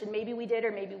mortgage, and maybe we did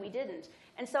or maybe we didn't.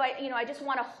 And so I just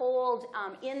want to hold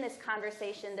in this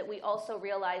conversation that we also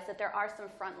realize that there are some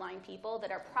frontline people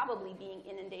that are probably being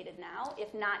inundated now,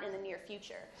 if not in the near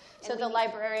future. So the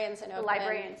librarians in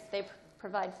Oakland, they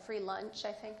provide free lunch,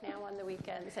 I think, now on the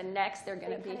weekends. And next, they're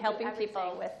going to be helping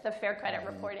people with the Fair Credit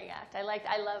Reporting Act. I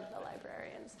love the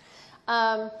librarians.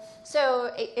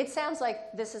 So it sounds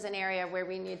like this is an area where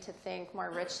we need to think more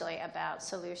richly about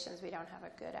solutions. We don't have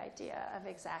a good idea of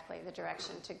exactly the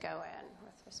direction to go in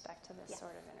with respect to this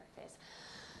sort of interface.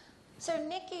 So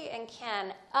Nikki and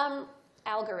Ken,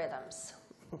 algorithms.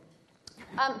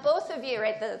 Both of you,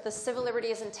 right, the civil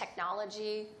liberties and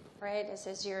technology, right, this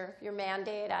is your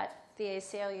mandate at the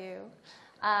ACLU.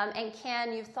 And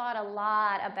Ken, you've thought a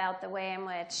lot about the way in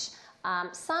which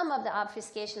some of the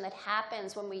obfuscation that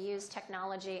happens when we use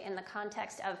technology in the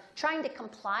context of trying to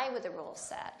comply with the rule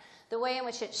set, the way in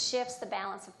which it shifts the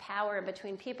balance of power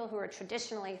between people who are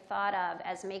traditionally thought of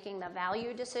as making the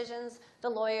value decisions, the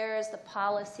lawyers, the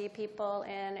policy people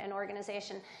in an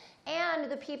organization,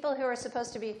 and the people who are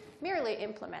supposed to be merely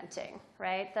implementing,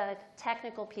 right? The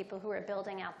technical people who are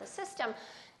building out the system.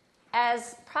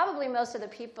 As probably most of the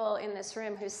people in this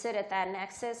room who sit at that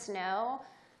nexus know,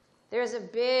 there's a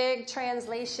big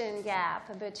translation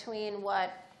gap between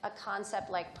what a concept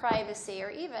like privacy or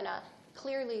even a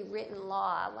clearly written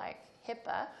law like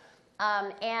HIPAA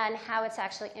and how it's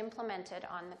actually implemented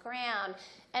on the ground.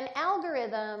 And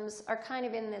algorithms are kind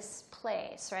of in this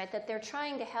place, right, that they're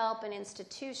trying to help an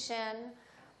institution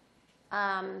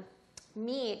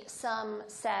meet some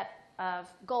set of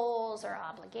goals or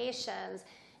obligations.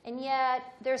 And yet,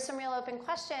 there's some real open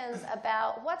questions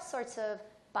about what sorts of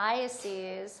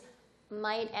biases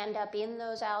might end up in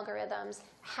those algorithms,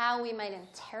 how we might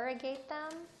interrogate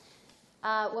them.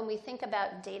 When we think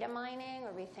about data mining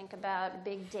or we think about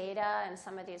big data and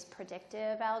some of these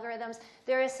predictive algorithms,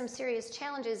 there is some serious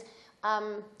challenges.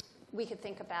 We could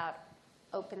think about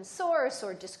open source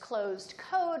or disclosed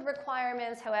code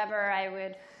requirements. However, I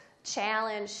would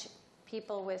challenge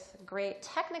people with great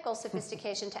technical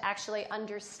sophistication to actually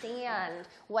understand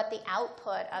what the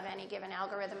output of any given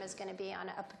algorithm is going to be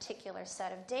on a particular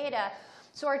set of data.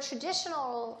 So our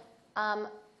traditional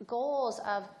goals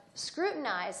of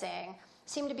scrutinizing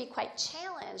seem to be quite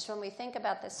challenged when we think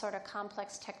about this sort of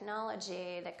complex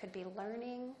technology that could be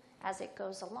learning as it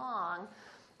goes along.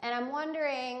 And I'm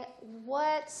wondering,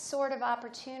 what sort of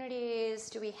opportunities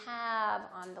do we have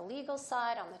on the legal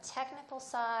side, on the technical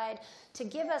side, to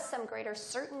give us some greater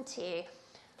certainty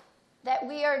that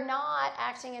we are not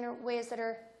acting in ways that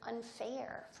are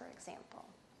unfair, for example?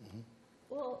 Mm-hmm.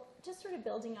 Well, just sort of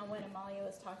building on what Amalia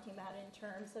was talking about in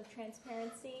terms of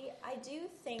transparency, I do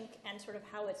think, and sort of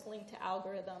how it's linked to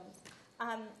algorithms,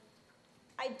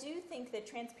 I do think that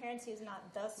transparency is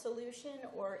not the solution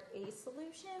or a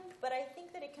solution, but I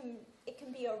think that it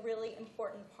can be a really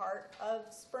important part of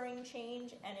spurring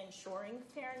change and ensuring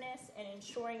fairness and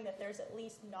ensuring that there's at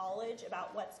least knowledge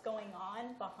about what's going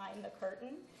on behind the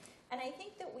curtain. And I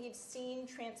think that we've seen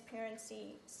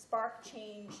transparency spark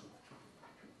change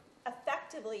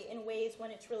effectively in ways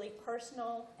when it's really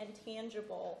personal and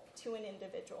tangible to an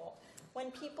individual. When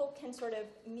people can sort of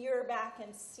mirror back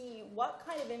and see what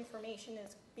kind of information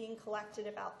is being collected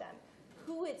about them,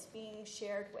 who it's being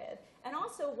shared with, and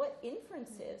also what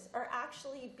inferences are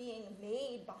actually being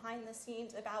made behind the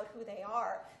scenes about who they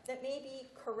are that may be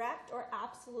correct or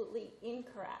absolutely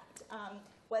incorrect,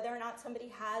 whether or not somebody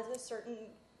has a certain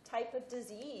type of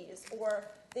disease or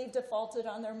they've defaulted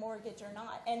on their mortgage or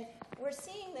not. And we're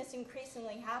seeing this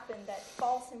increasingly happen, that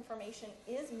false information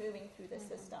is moving through the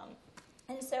system.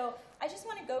 And so I just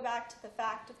want to go back to the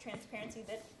fact of transparency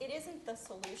that it isn't the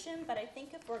solution, but I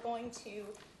think if we're going to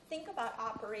think about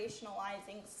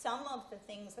operationalizing some of the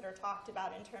things that are talked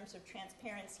about in terms of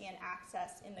transparency and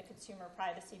access in the Consumer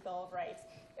Privacy Bill of Rights,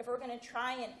 if we're going to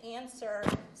try and answer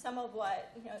some of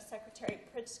what Secretary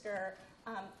Pritzker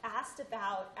asked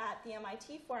about at the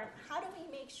MIT Forum, how do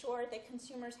we make sure that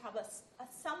consumers have a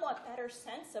somewhat better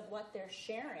sense of what they're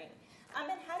sharing? And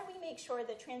how do we make sure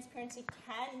that transparency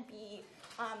can be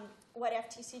what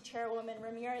FTC Chairwoman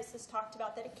Ramirez has talked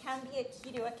about, that it can be a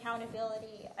key to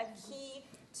accountability, a key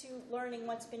to learning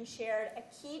what's been shared,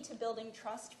 a key to building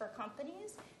trust for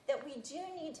companies, that we do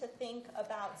need to think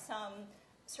about some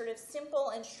sort of simple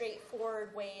and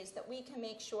straightforward ways that we can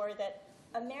make sure that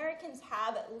Americans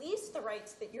have at least the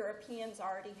rights that Europeans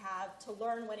already have to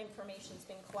learn what information's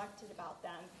been collected about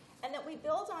them, and that we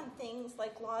build on things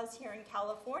like laws here in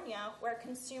California where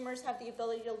consumers have the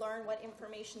ability to learn what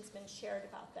information's been shared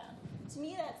about them. To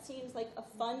me, that seems like a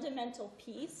fundamental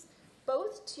piece,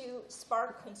 both to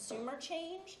spark consumer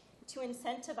change, to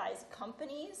incentivize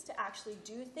companies to actually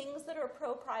do things that are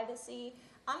pro-privacy,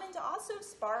 and to also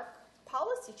spark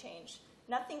policy change.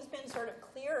 Nothing's been sort of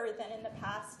clearer than in the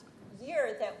past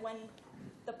year that when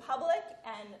the public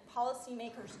and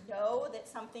policymakers know that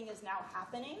something is now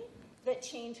happening, that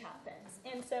change happens.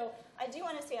 And so I do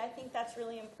want to say I think that's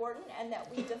really important, and that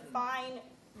we define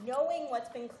knowing what's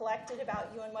been collected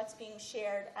about you and what's being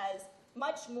shared as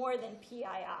much more than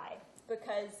PII,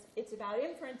 because it's about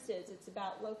inferences, it's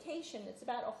about location, it's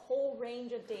about a whole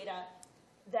range of data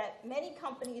that many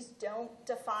companies don't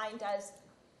define as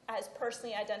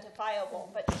personally identifiable,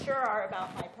 but sure are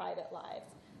about my private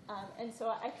lives. And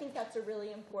so I think that's a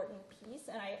really important piece,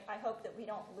 and I hope that we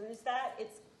don't lose that.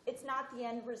 It's not the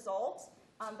end result,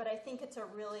 but I think it's a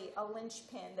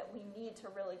linchpin that we need to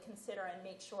really consider and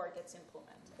make sure it gets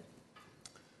implemented.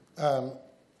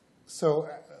 So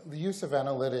the use of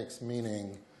analytics,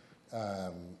 meaning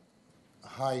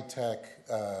high-tech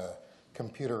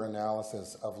computer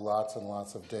analysis of lots and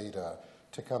lots of data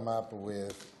to come up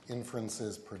with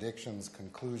inferences, predictions,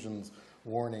 conclusions,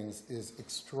 warnings, is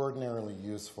extraordinarily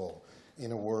useful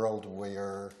in a world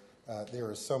where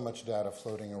there is so much data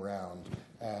floating around,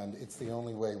 and it's the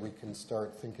only way we can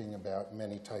start thinking about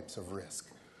many types of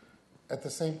risk. At the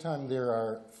same time, there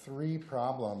are three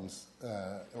problems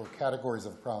or categories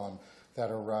of problem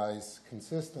that arise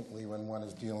consistently when one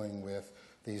is dealing with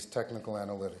these technical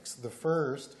analytics. The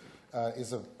first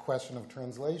is a question of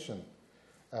translation.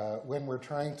 When we're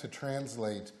trying to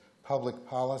translate public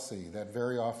policy that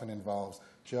very often involves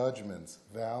judgments,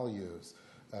 values,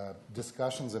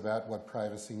 discussions about what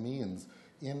privacy means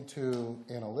into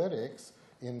analytics,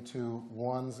 into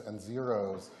ones and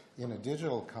zeros in a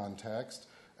digital context,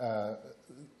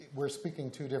 we're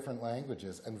speaking two different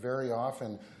languages, and very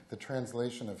often the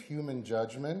translation of human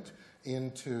judgment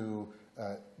into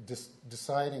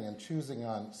deciding and choosing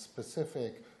on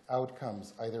specific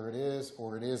outcomes, either it is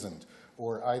or it isn't,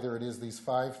 or either it is these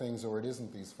 5 things or it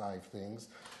isn't these 5 things,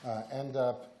 end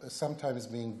up sometimes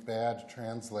being bad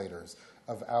translators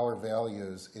of our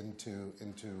values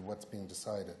into what's being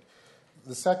decided.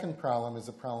 The second problem is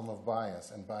a problem of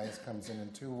bias, and bias comes in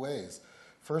 2 ways.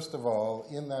 First of all,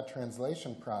 in that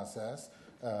translation process,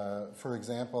 for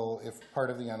example, if part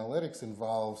of the analytics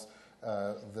involves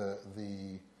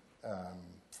the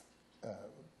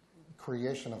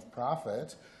creation of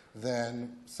profit,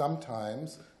 then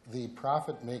sometimes the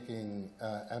profit-making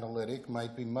analytic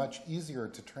might be much easier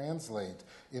to translate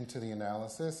into the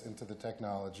analysis, into the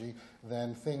technology,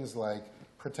 than things like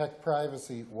protect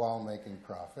privacy while making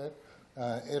profit.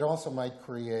 It also might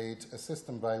create a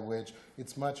system by which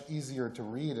it's much easier to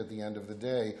read at the end of the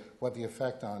day what the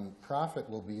effect on profit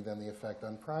will be than the effect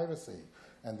on privacy.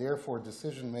 And therefore,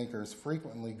 decision makers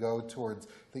frequently go towards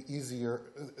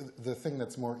the thing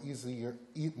that's more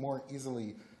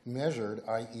easily measured,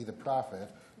 i.e. the profit,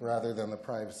 rather than the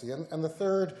privacy. And the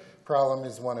third problem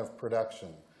is one of production,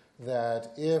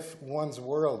 that if one's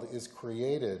world is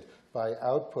created by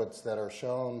outputs that are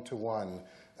shown to one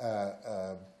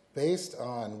based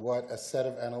on what a set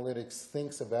of analytics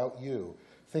thinks about you,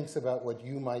 thinks about what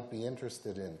you might be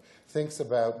interested in, thinks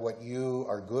about what you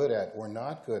are good at or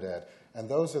not good at, and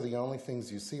those are the only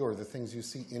things you see, or the things you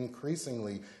see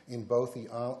increasingly in both the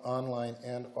online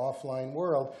and offline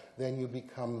world, then you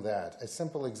become that. A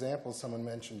simple example someone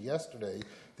mentioned yesterday,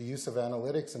 the use of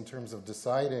analytics in terms of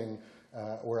deciding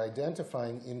or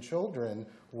identifying in children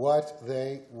what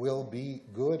they will be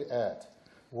good at.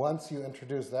 Once you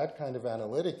introduce that kind of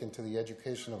analytic into the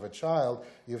education of a child,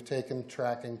 you've taken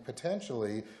tracking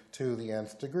potentially to the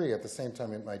nth degree. At the same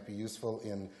time, it might be useful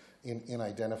in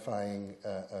identifying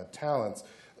talents.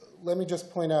 let me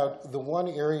just point out the one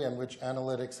area in which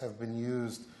analytics have been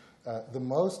used the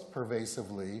most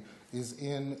pervasively is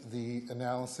in the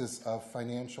analysis of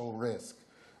financial risk.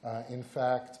 In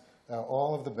fact,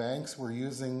 all of the banks were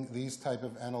using these type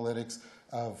of analytics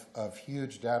of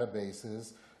huge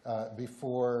databases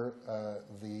before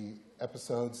the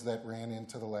episodes that ran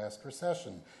into the last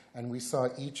recession. And we saw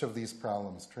each of these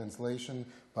problems: translation,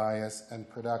 bias, and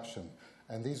production.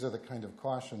 And these are the kind of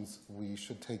cautions we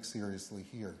should take seriously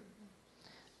here.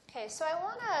 Okay, so I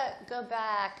want to go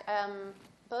back.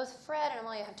 Both Fred and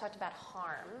Amalia have talked about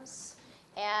harms.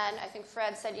 And I think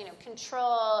Fred said,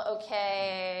 control,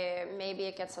 okay, maybe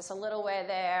it gets us a little way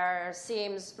there,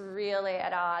 seems really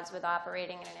at odds with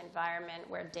operating in an environment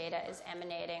where data is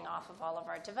emanating off of all of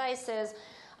our devices.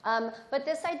 But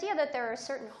this idea that there are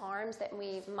certain harms that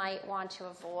we might want to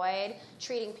avoid,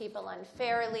 treating people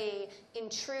unfairly,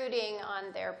 intruding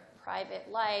on their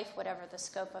private life, whatever the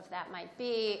scope of that might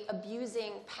be,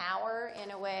 abusing power in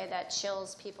a way that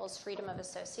chills people's freedom of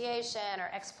association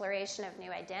or exploration of new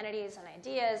identities and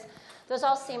ideas, those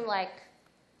all seem like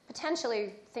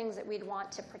potentially things that we'd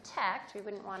want to protect, we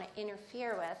wouldn't want to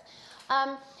interfere with.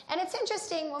 And it's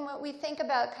interesting when we think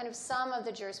about kind of some of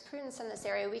the jurisprudence in this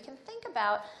area, we can think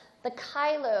about the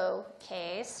Kylo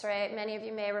case, right? Many of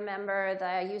you may remember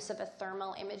the use of a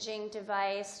thermal imaging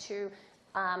device to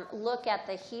look at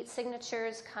the heat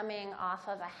signatures coming off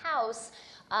of a house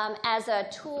as a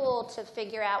tool to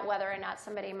figure out whether or not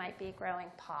somebody might be growing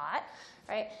pot,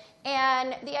 right?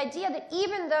 And the idea that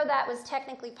even though that was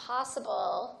technically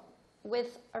possible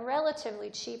with a relatively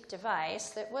cheap device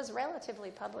that was relatively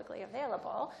publicly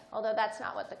available, although that's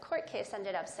not what the court case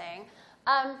ended up saying,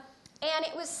 and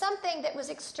it was something that was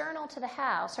external to the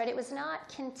house, right? It was not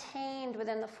contained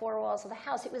within the four walls of the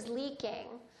house. It was leaking,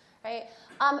 right?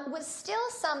 Was still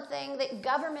something that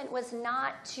government was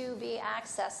not to be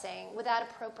accessing without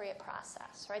appropriate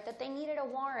process, right? That they needed a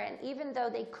warrant, even though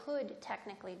they could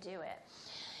technically do it.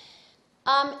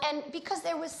 And because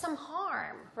there was some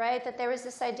harm, right? That there was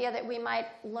this idea that we might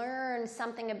learn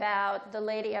something about the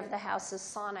lady of the house's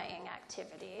saunaing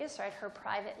activities, right? Her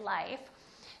private life.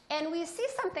 And we see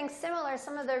something similar,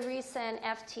 some of the recent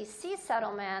FTC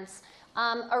settlements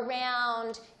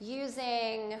around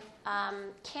using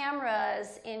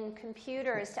cameras in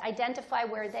computers to identify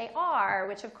where they are,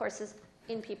 which of course is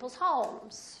in people's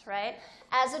homes, right?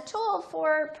 As a tool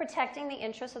for protecting the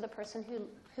interests of the person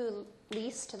who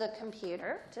leased the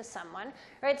computer to someone,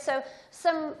 right? So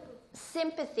some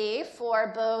sympathy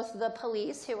for both the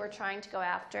police who were trying to go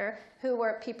after, who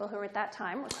were people who at that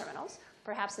time were criminals,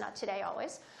 perhaps not today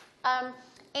always,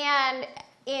 and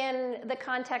in the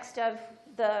context of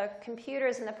the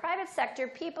computers in the private sector,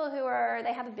 people who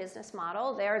they have a business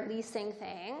model, they're leasing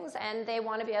things, and they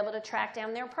want to be able to track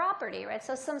down their property, right?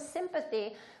 So some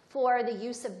sympathy for the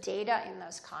use of data in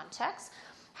those contexts.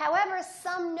 However,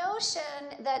 some notion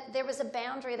that there was a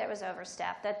boundary that was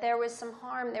overstepped, that there was some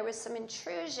harm, there was some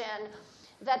intrusion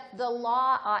that the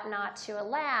law ought not to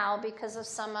allow because of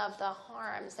some of the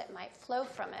harms that might flow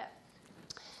from it.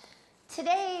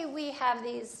 Today, we have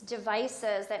these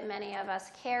devices that many of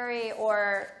us carry,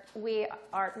 or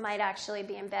might actually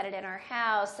be embedded in our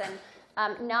house,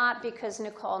 and not because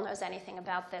Nicole knows anything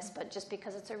about this, but just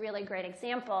because it's a really great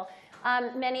example.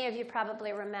 Many of you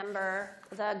probably remember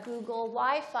the Google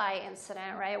Wi-Fi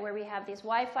incident, right, where we have these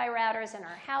Wi-Fi routers in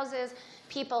our houses.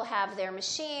 People have their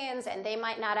machines, and they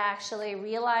might not actually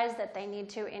realize that they need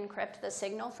to encrypt the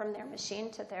signal from their machine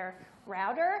to their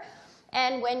router.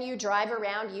 And when you drive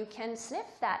around, you can sniff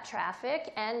that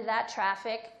traffic, and that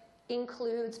traffic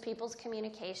includes people's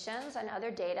communications and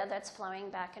other data that's flowing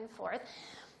back and forth.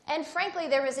 And frankly,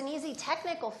 there was an easy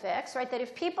technical fix, right, that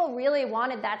if people really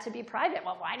wanted that to be private,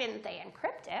 well, why didn't they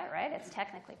encrypt it, right? It's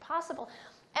technically possible.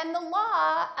 And the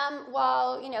law,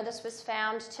 while this was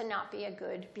found to not be a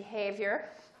good behavior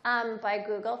by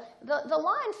Google, the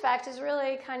law, in fact, is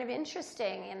really kind of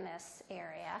interesting in this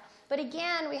area. But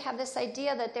again, we have this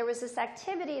idea that there was this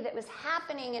activity that was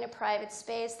happening in a private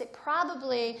space that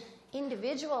probably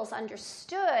individuals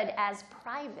understood as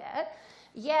private,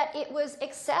 yet it was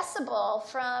accessible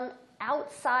from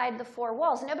outside the four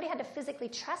walls. Nobody had to physically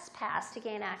trespass to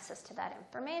gain access to that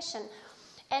information.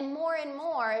 And more,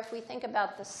 if we think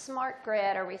about the smart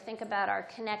grid, or we think about our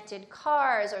connected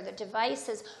cars or the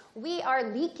devices, we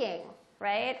are leaking,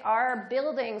 right? Our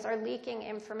buildings are leaking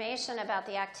information about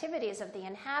the activities of the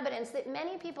inhabitants that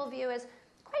many people view as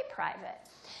quite private.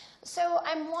 So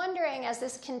I'm wondering, as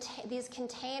these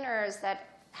containers that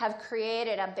have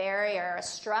created a barrier, a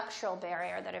structural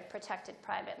barrier that have protected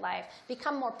private life,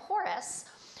 become more porous,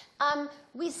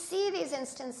 We see these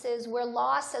instances where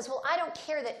law says, well, I don't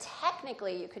care that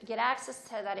technically you could get access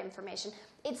to that information.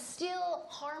 It's still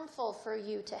harmful for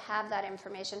you to have that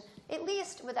information, at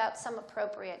least without some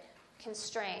appropriate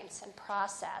constraints and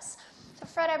process. So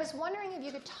Fred, I was wondering if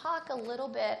you could talk a little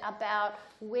bit about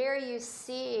where you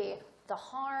see the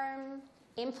harm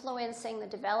influencing the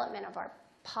development of our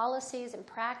policies and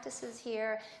practices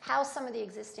here, how some of the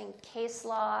existing case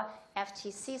law,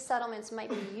 FTC settlements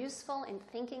might be useful in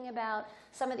thinking about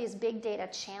some of these big data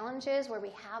challenges where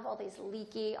we have all these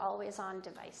leaky, always-on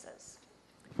devices.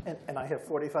 And I have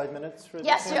 45 minutes for this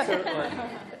Yes, answer?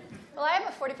 Well, I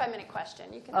have a 45-minute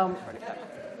question. You can have 45.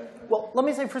 Well, let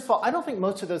me say, first of all, I don't think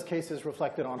most of those cases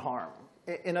reflected on harm.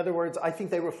 In other words, I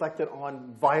think they reflected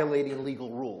on violating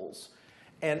legal rules.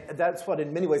 And that's what,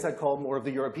 in many ways, I'd call more of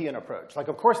the European approach. Like,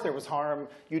 of course there was harm.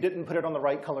 You didn't put it on the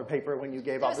right color paper when you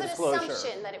gave out the disclosure. There was an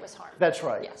assumption that it was harm. That's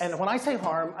right. Yes. And when I say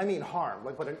harm, I mean harm,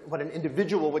 like what an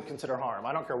individual would consider harm.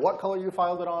 I don't care what color you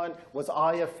filed it on. Was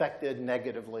I affected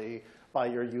negatively by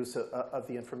your use of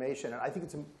the information? And I think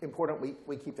it's important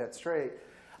we keep that straight.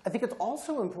 I think it's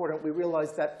also important we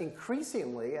realize that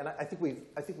increasingly, and I think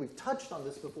we've touched on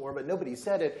this before, but nobody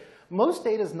said it, most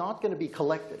data is not going to be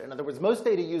collected. In other words, most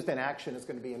data used in action is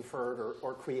going to be inferred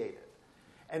or created.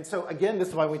 And so again, this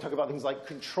is why we talk about things like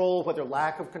control, whether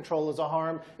lack of control is a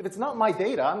harm. If it's not my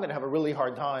data, I'm going to have a really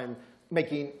hard time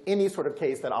making any sort of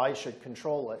case that I should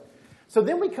control it. So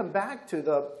then we come back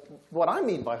to what I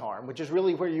mean by harm, which is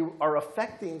really where you are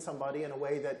affecting somebody in a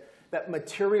way that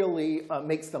materially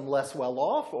makes them less well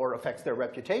off or affects their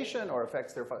reputation or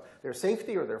affects their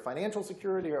safety or their financial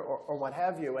security or what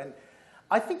have you. And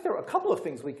I think there are a couple of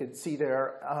things we could see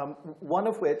there, one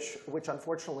of which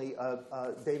unfortunately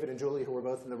David and Julie, who were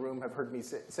both in the room, have heard me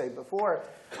say before.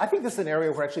 I think this is an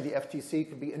area where actually the FTC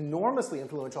could be enormously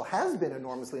influential, has been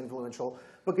enormously influential,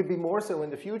 but could be more so in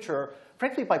the future,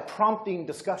 frankly, by prompting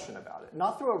discussion about it.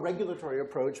 Not through a regulatory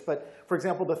approach, but for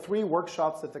example, the 3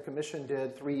 workshops that the Commission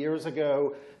did 3 years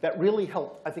ago that really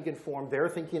helped, I think, inform their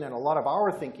thinking and a lot of our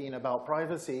thinking about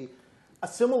privacy. A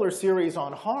similar series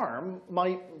on harm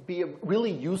might be a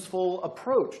really useful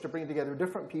approach to bring together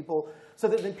different people so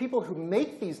that the people who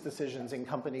make these decisions in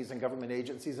companies and government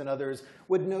agencies and others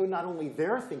would know not only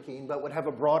their thinking, but would have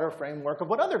a broader framework of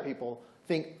what other people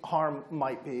think harm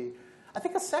might be. I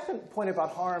think a second point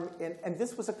about harm, and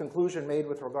this was a conclusion made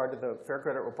with regard to the Fair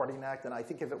Credit Reporting Act, and I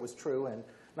think if it was true in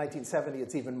 1970,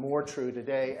 it's even more true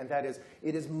today, and that is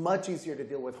it is much easier to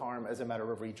deal with harm as a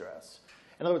matter of redress.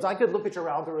 In other words, I could look at your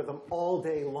algorithm all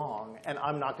day long, and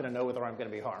I'm not going to know whether I'm going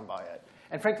to be harmed by it.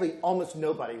 And frankly, almost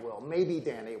nobody will. Maybe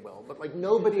Danny will. But like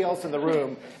nobody else in the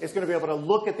room is going to be able to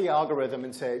look at the algorithm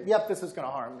and say, yep, this is going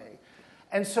to harm me.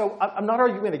 And so I'm not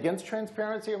arguing against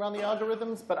transparency around the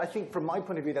algorithms, but I think from my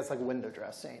point of view, that's like window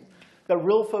dressing. The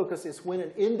real focus is when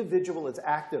an individual is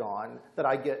acted on, that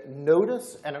I get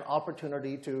notice and an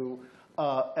opportunity to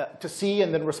see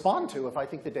and then respond to if I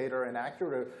think the data are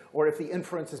inaccurate or if the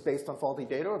inference is based on faulty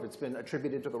data or if it's been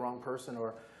attributed to the wrong person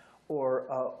or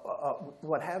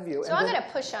what have you. So I'm going to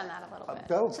push on that a little bit.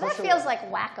 So that away. feels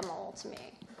like whack-a-mole to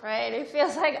me, right? It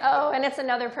feels like, oh, and it's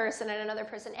another person and another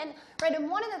person. And, right, and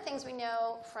one of the things we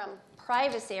know from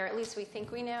privacy, or at least we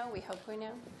think we know, we hope we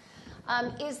know,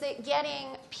 is that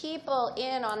getting people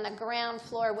in on the ground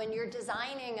floor when you're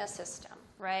designing a system,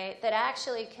 right, that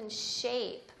actually can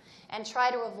shape and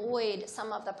try to avoid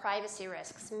some of the privacy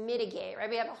risks, mitigate, right?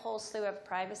 We have a whole slew of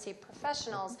privacy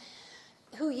professionals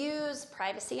who use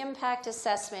privacy impact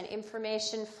assessment,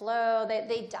 information flow,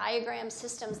 they diagram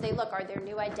systems. They look, are there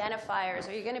new identifiers?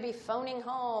 Are you going to be phoning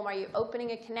home? Are you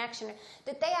opening a connection?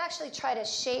 That they actually try to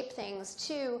shape things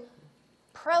to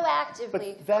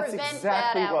proactively but that's prevent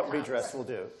exactly bad what outcomes. redress will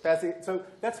do. So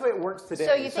that's the way it works today.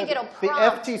 So you think it'll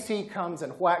prompt? The FTC comes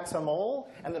and whacks a mole,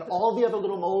 and then all the other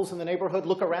little moles in the neighborhood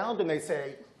look around and they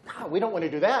say, we don't want to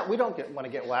do that. We don't want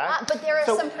to get whacked. But there are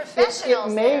so some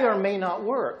professionals It may there. or may not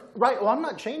work. Right. Well, I'm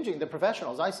not changing the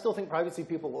professionals. I still think privacy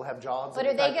people will have jobs. But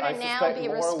are they going to now be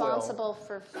responsible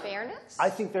for fairness? I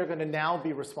think they're going to now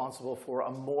be responsible for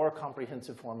a more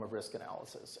comprehensive form of risk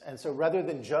analysis. And so rather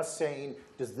than just saying,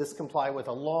 does this comply with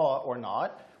a law or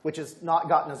not, which has not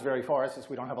gotten us very far since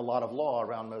we don't have a lot of law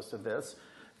around most of this,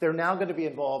 they're now going to be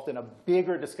involved in a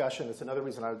bigger discussion. It's another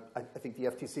reason I think the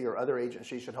FTC or other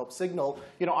agencies should help signal,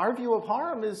 our view of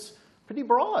harm is pretty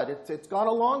broad. It's gone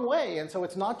a long way. And so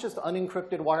it's not just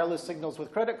unencrypted wireless signals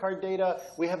with credit card data.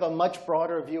 We have a much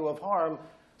broader view of harm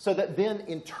so that then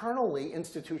internally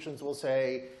institutions will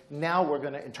say, now we're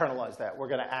going to internalize that. We're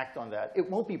going to act on that. It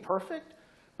won't be perfect,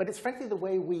 but it's frankly the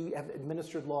way we have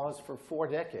administered laws for 4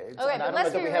 decades. Okay, and I but don't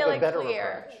let's know be that we have really a better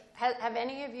clear. approach. Have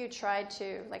any of you tried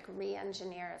to like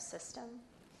re-engineer a system?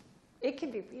 It can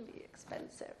be really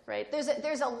expensive, right?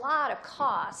 There's a lot of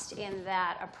cost in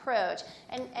that approach.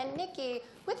 And Nikki,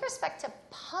 with respect to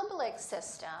public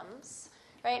systems,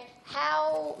 right,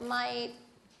 how might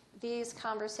these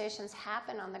conversations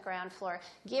happen on the ground floor,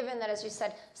 given that, as you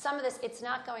said, some of this, it's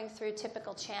not going through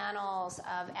typical channels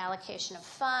of allocation of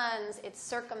funds, it's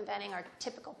circumventing our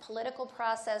typical political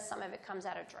process, some of it comes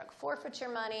out of drug forfeiture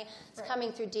money, it's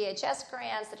coming through DHS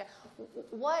grants.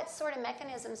 What sort of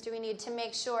mechanisms do we need to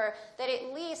make sure that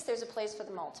at least there's a place for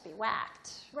the mole to be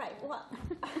whacked? Right, well,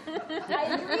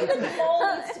 I agree that the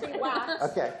mole needs to be whacked,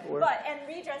 Okay. and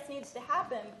redress needs to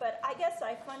happen, but I guess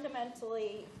I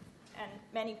fundamentally, and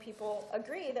many people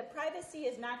agree, that privacy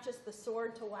is not just the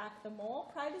sword to whack the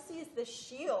mole. Privacy is the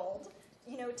shield,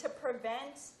 to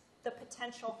prevent the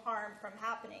potential harm from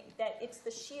happening. That it's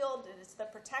the shield, that it's the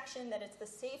protection, that it's the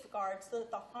safeguard so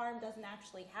that the harm doesn't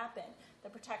actually happen. The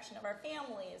protection of our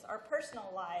families, our personal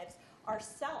lives,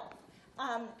 ourself.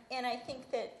 And I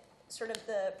think that sort of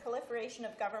the proliferation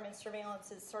of government surveillance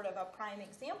is sort of a prime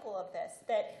example of this,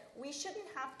 that we shouldn't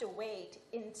have to wait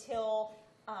until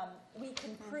we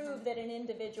can prove that an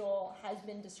individual has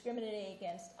been discriminated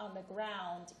against on the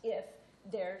ground if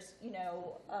there's,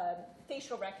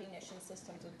 facial recognition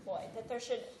systems employed. That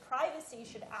privacy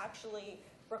should actually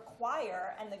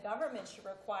require, and the government should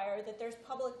require, that there's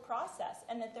public process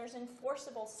and that there's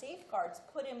enforceable safeguards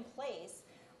put in place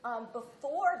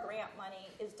before grant money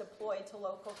is deployed to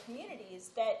local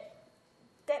communities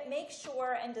that make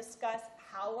sure and discuss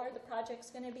how are the projects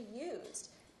going to be used.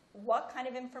 What kind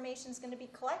of information is going to be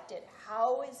collected?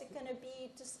 How is it going to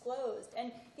be disclosed?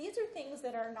 And these are things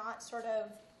that are not sort of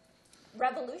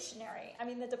revolutionary. I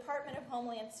mean, the Department of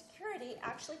Homeland Security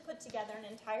actually put together an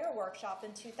entire workshop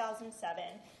in 2007,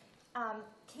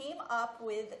 came up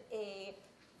with a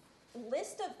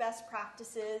list of best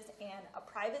practices and a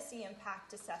privacy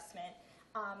impact assessment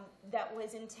that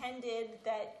was intended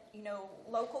that,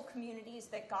 local communities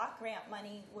that got grant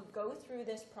money would go through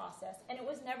this process, and it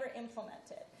was never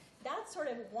implemented. That's sort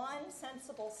of one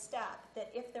sensible step,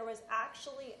 that if there was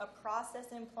actually a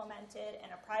process implemented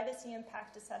and a privacy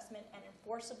impact assessment and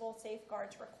enforceable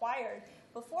safeguards required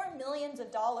before millions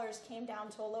of dollars came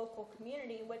down to a local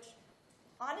community, which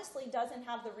honestly doesn't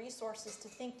have the resources to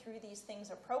think through these things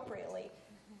appropriately,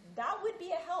 that would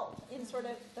be a help in sort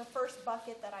of the first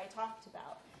bucket that I talked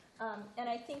about. And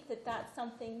I think that that's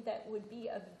something that would be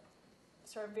a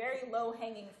sort of very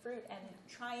low-hanging fruit, and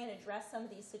try and address some of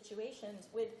these situations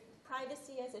with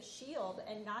privacy as a shield,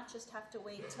 and not just have to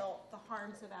wait till the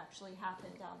harms have actually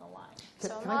happened down the line.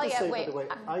 So Can I just say, Amalia, by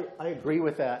the way, I agree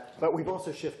with that, but we've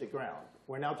also shifted ground.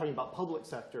 We're now talking about public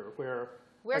sector, where,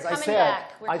 as I said,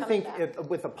 I think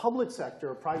with the public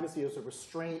sector, privacy is a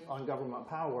restraint on government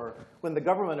power. When the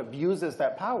government abuses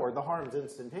that power, the harm is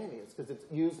instantaneous, because it's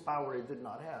used power it did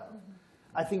not have.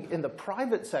 I think in the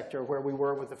private sector, where we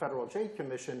were with the Federal Trade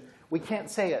Commission, we can't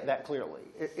say it that clearly.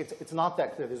 It's not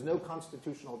that clear. There's no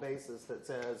constitutional basis that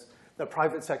says the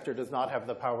private sector does not have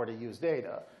the power to use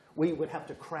data. We would have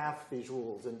to craft these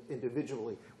rules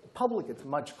individually. Public, it's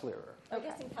much clearer. I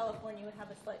guess in California, you would have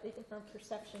a slightly different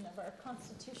perception of our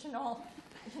constitutional,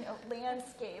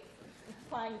 landscape,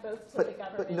 applying both to the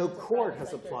government. But no court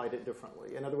has applied it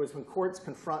differently. In other words, when courts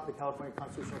confront the California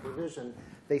constitutional provision,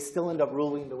 they still end up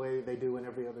ruling the way they do in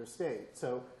every other state.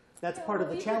 So that's part of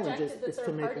the challenge, is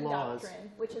to make laws.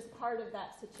 Doctrine, which is part of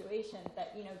that situation,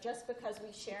 that just because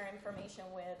we share information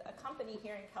with a company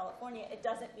here in California, it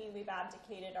doesn't mean we've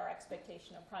abdicated our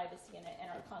expectation of privacy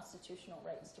and our constitutional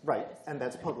rights to privacy. Right, and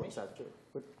that's public sector.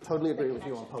 But totally agree with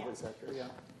you on public sector, yeah.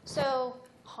 So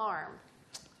harm.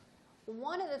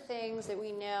 One of the things that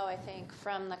we know, I think,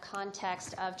 from the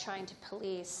context of trying to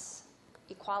police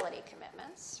equality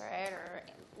commitments, right, or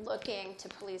looking to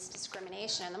police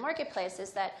discrimination in the marketplace,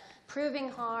 is that proving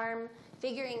harm,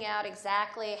 figuring out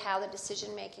exactly how the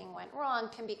decision-making went wrong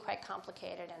can be quite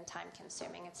complicated and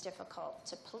time-consuming. It's difficult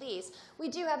to police. We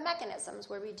do have mechanisms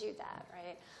where we do that,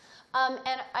 right?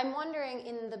 And I'm wondering,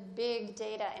 in the big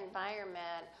data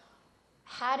environment,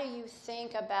 how do you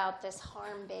think about this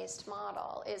harm-based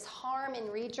model? Is harm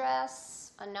and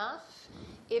redress enough?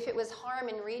 If it was harm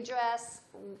and redress,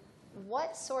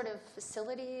 what sort of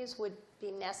facilities would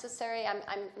be necessary? I'm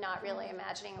not really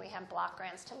imagining we have block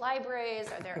grants to libraries.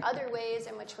 Are there other ways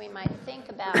in which we might think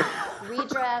about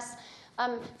redress?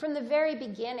 From the very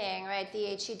beginning, right,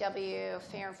 the HEW,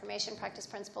 Fair Information Practice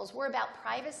Principles, were about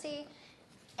privacy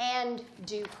and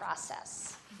due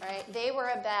process, right? They were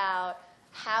about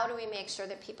how do we make sure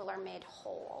that people are made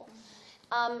whole.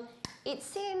 it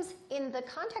seems in the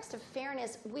context of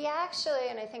fairness, we actually,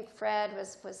 and I think Fred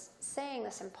was saying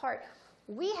this in part,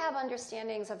 we have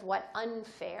understandings of what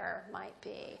unfair might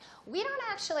be. We don't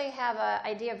actually have an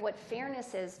idea of what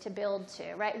fairness is to build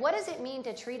to, right? What does it mean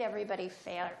to treat everybody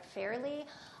fairly?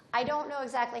 I don't know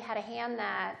exactly how to hand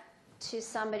that to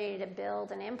somebody to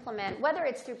build and implement, whether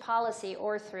it's through policy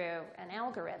or through an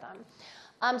algorithm.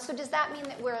 So does that mean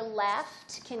that we're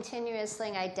left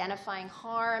continuously identifying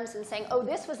harms and saying, oh,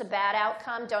 this was a bad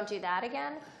outcome, don't do that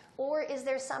again? Or is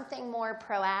there something more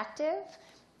proactive?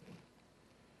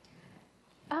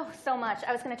 Oh, so much.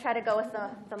 I was going to try to go with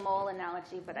the mole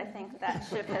analogy, but I think that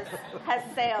ship has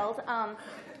sailed.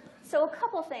 So a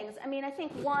couple things. I mean, I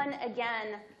think one,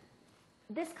 again,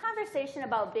 this conversation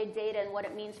about big data and what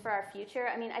it means for our future,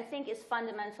 I mean, I think is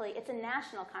fundamentally, it's a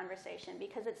national conversation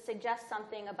because it suggests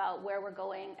something about where we're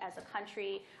going as a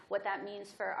country, what that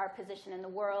means for our position in the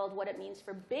world, what it means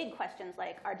for big questions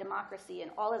like our democracy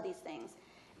and all of these things.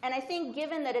 And I think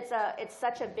given that it's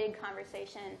such a big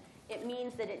conversation, it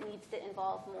means that it needs to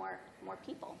involve more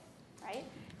people, right?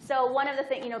 So one of the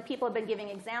things, people have been giving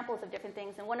examples of different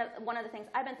things, and one of the things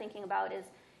I've been thinking about is,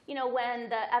 when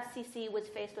the FCC was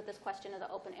faced with this question of the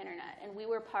open internet, and we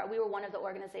were one of the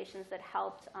organizations that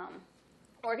helped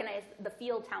organize the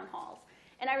field town halls.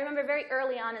 And I remember very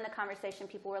early on in the conversation,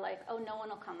 people were like, oh, no one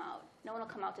will come out. No one will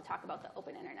come out to talk about the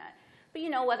open internet. But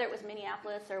whether it was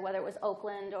Minneapolis or whether it was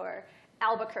Oakland or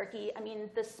Albuquerque, I mean,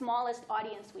 the smallest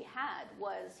audience we had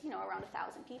was, around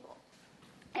 1,000 people.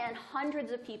 And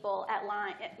hundreds of people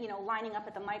lining up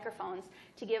at the microphones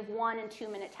to give 1- and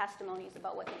 2-minute testimonies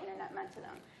about what the internet meant to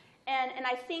them. And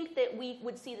I think that we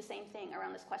would see the same thing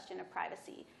around this question of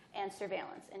privacy and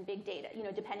surveillance and big data,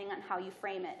 depending on how you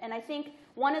frame it. And I think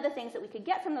one of the things that we could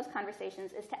get from those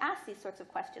conversations is to ask these sorts of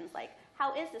questions like,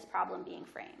 how is this problem being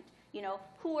framed?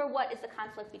 Who or what is the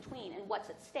conflict between and what's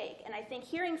at stake? And I think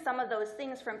hearing some of those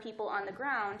things from people on the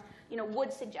ground,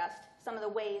 would suggest some of the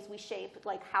ways we shape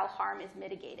like how harm is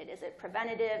mitigated. Is it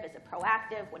preventative? Is it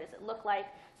proactive? What does it look like?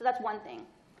 So that's one thing.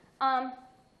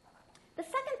 The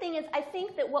second thing is I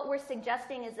think that what we're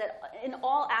suggesting is that in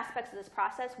all aspects of this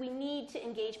process, we need to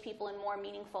engage people in more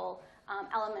meaningful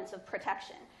elements of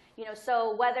protection.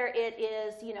 So whether it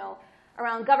is,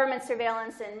 around government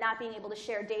surveillance and not being able to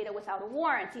share data without a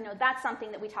warrant, that's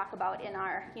something that we talk about in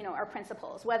our, our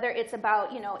principles. Whether it's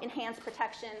about, enhanced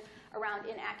protection around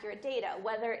inaccurate data,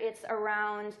 whether it's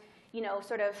around,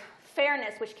 sort of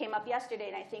fairness, which came up yesterday,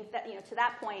 and I think that, to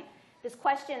that point, this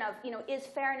question of, is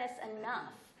fairness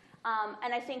enough?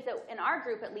 And I think that in our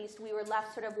group, at least, we were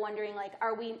left sort of wondering, like,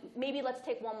 maybe let's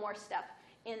take one more step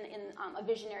in a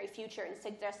visionary future and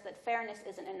suggest that fairness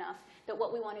isn't enough, that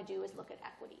what we want to do is look at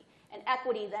equity. And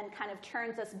equity then kind of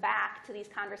turns us back to these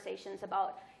conversations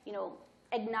about,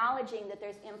 acknowledging that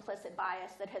there's implicit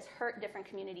bias that has hurt different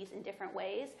communities in different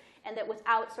ways, and that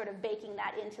without sort of baking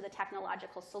that into the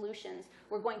technological solutions,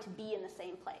 we're going to be in the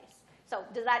same place. So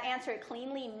does that answer it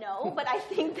cleanly? No, but I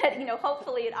think that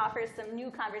hopefully it offers some new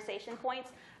conversation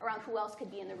points around who else could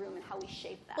be in the room and how we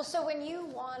shape that. Well, so when you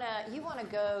wanna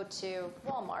go to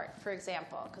Walmart, for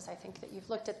example, because I think that you've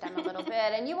looked at them a little bit,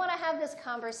 and you want to have this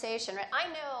conversation, right? I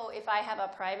know if I have a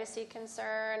privacy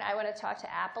concern, I want to talk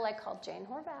to Apple. I call Jane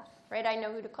Horvath, right? I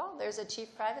know who to call. There's a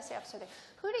chief privacy officer there.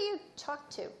 Who do you talk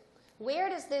to? Where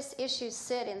does this issue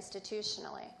sit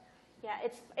institutionally? Yeah,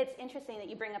 it's interesting that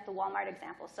you bring up the Walmart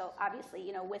example. So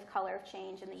obviously, with Color of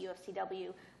Change and the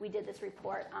UFCW, we did this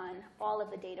report on all of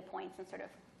the data points and sort of,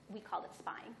 we called it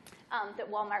spying,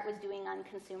 that Walmart was doing on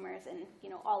consumers and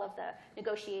all of the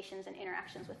negotiations and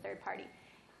interactions with third party.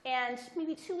 And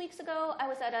maybe 2 weeks ago, I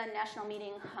was at a national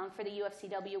meeting for the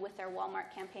UFCW with their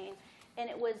Walmart campaign, and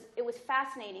it was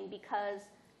fascinating because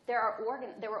there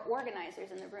were organizers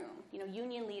in the room,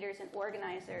 union leaders and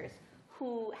organizers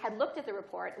who had looked at the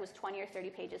report. It was 20 or 30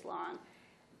 pages long.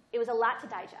 It was a lot to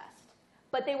digest,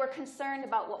 but they were concerned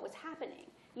about what was happening.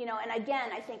 And again,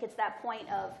 I think it's that point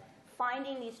of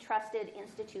finding these trusted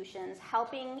institutions,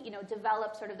 helping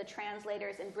develop sort of the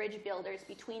translators and bridge builders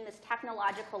between this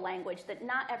technological language that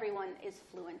not everyone is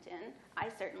fluent in. I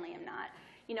certainly am not.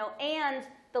 And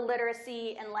the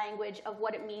literacy and language of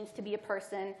what it means to be a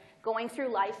person going through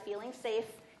life feeling safe,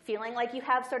 feeling like you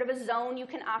have sort of a zone you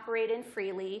can operate in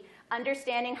freely,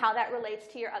 understanding how that relates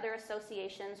to your other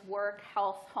associations, work,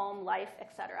 health, home, life,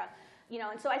 etc.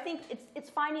 And so I think it's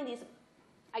finding these,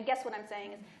 I guess what I'm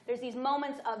saying is there's these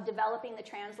moments of developing the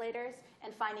translators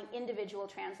and finding individual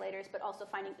translators, but also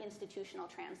finding institutional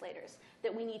translators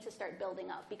that we need to start building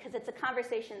up, because it's a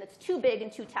conversation that's too big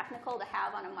and too technical to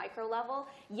have on a micro level,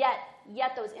 yet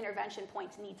those intervention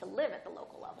points need to live at the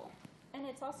local level. And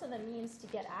it's also the means to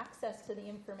get access to the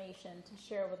information to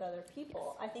share with other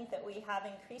people. I think that we have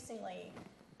increasingly,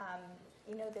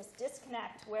 this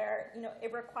disconnect where,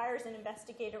 it requires an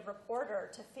investigative reporter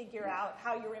to figure out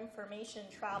how your information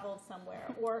traveled somewhere,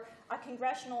 or a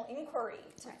congressional inquiry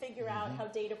to figure out how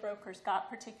data brokers got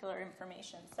particular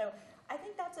information. So I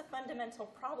think that's a fundamental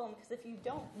problem, because if you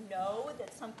don't know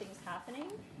that something's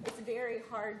happening, it's very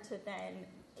hard to then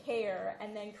care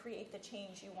and then create the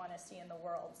change you want to see in the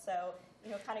world. So,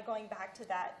 kind of going back to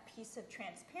that piece of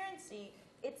transparency,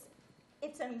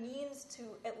 it's a means to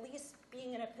at least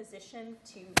being in a position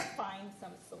to find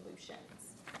some solutions.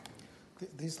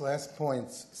 These last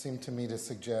points seem to me to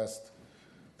suggest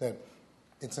that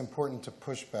it's important to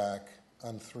push back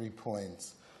on 3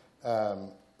 points.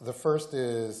 The first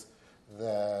is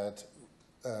that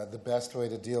the best way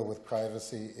to deal with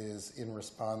privacy is in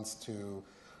response to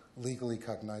legally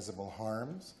cognizable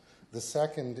harms. The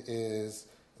second is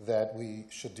that we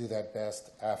should do that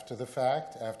best after the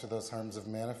fact, after those harms have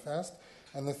manifest.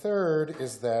 And the third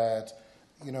is that,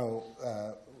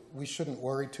 we shouldn't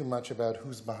worry too much about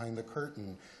who's behind the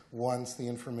curtain once the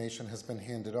information has been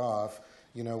handed off.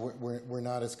 We're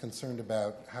not as concerned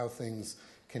about how things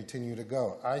continue to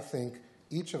go. I think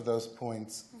each of those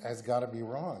points has got to be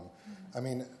wrong. I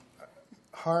mean,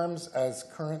 harms as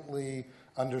currently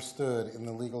understood in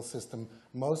the legal system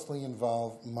mostly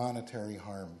involve monetary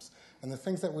harms. And the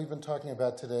things that we've been talking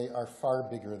about today are far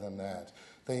bigger than that.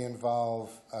 They involve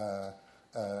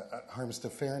harms to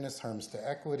fairness, harms to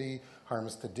equity,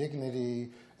 harms to dignity.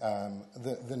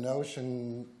 The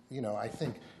notion, I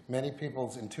think many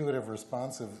people's intuitive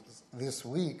response this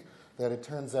week that it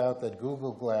turns out that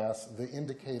Google Glass, the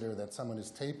indicator that someone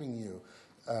is taping you,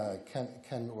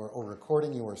 or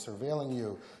recording you or surveilling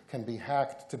you, can be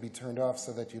hacked to be turned off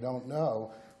so that you don't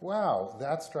know. Wow,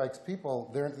 that strikes people.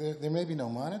 There may be no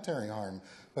monetary harm,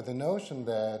 but the notion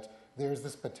that there's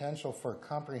this potential for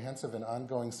comprehensive and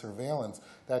ongoing surveillance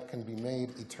that can be made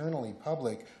eternally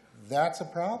public, that's a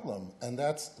problem, and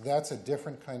that's a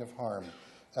different kind of harm.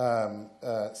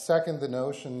 Second, the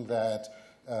notion that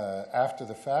after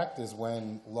the fact is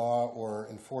when law or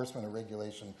enforcement or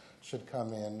regulation should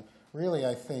come in, really,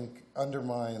 I think,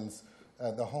 undermines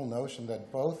the whole notion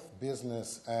that both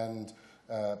business and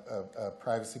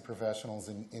privacy professionals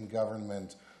in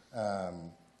government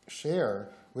share,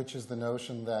 which is the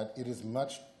notion that it is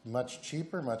much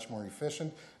cheaper, much more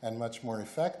efficient, and much more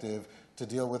effective to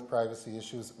deal with privacy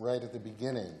issues right at the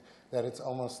beginning. That it's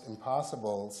almost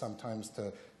impossible sometimes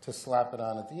to slap it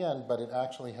on at the end, but it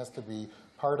actually has to be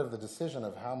part of the decision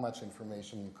of how much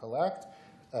information you collect,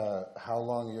 how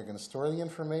long you're going to store the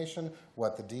information,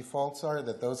 what the defaults are,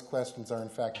 that those questions are in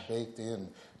fact baked in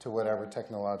to whatever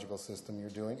technological system you're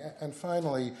doing. And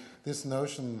finally, this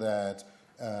notion that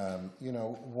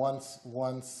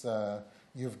once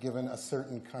you've given a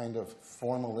certain kind of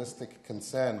formalistic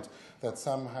consent, that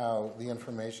somehow the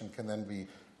information can then be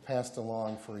passed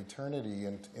along for eternity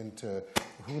into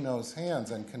who knows hands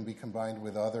and can be combined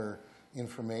with other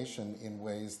information in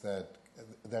ways that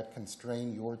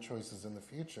constrain your choices in the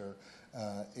future,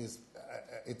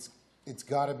 it's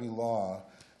got to be law,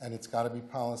 and it's got to be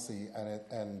policy,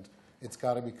 and it's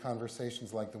got to be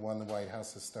conversations like the one the White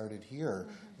House has started here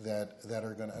that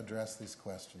are going to address these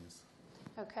questions.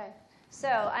 Okay. So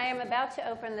I am about to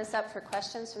open this up for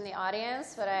questions from the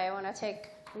audience, but I want to take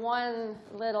one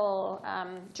little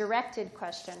directed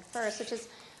question first, which is,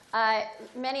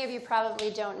 many of you probably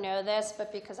don't know this,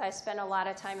 but because I spent a lot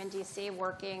of time in D.C.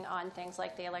 working on things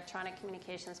like the Electronic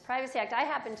Communications Privacy Act, I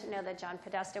happen to know that John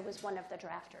Podesta was one of the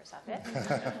drafters of it.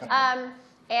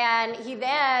 And he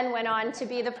then went on to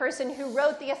be the person who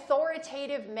wrote the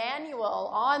authoritative manual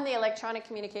on the Electronic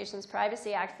Communications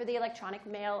Privacy Act for the Electronic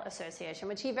Mail Association,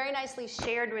 which he very nicely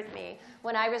shared with me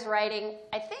when I was writing,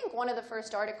 I think, one of the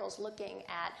first articles looking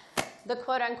at the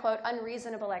quote-unquote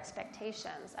unreasonable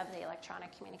expectations of the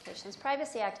Electronic Communications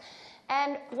Privacy Act.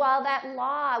 And while that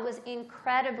law was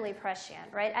incredibly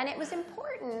prescient, right, and it was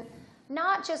important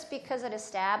not just because it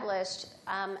established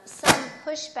some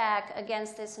pushback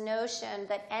against this notion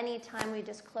that any time we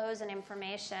disclose an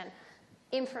information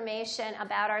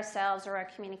about ourselves or our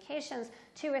communications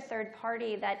to a third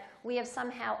party, that we have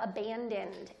somehow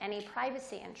abandoned any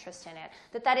privacy interest in it,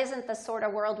 that isn't the sort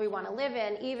of world we want to live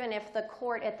in, even if the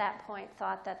court at that point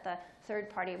thought that the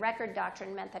third-party record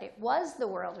doctrine meant that it was the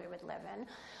world we would live in.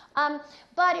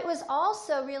 But it was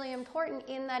also really important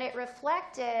in that it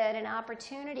reflected an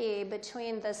opportunity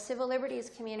between the civil liberties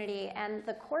community and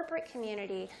the corporate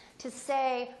community to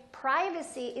say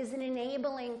privacy is an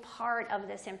enabling part of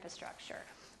this infrastructure.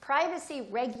 Privacy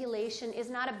regulation is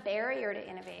not a barrier to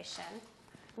innovation.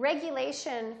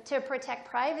 regulation to protect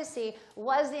privacy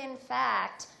was in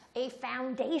fact a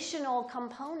foundational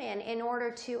component in order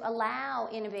to allow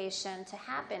innovation to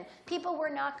happen. People were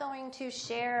not going to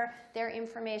share their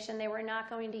information. They were not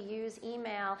going to use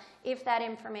email if that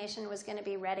information was going to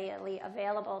be readily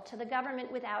available to the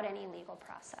government without any legal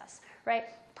process, right?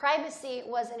 Privacy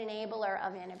was an enabler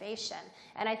of innovation,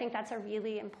 and I think that's a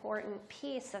really important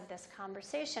piece of this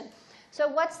conversation. So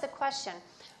what's the question?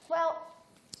 Well,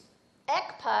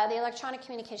 ECPA, the Electronic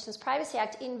Communications Privacy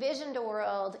Act, envisioned a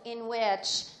world in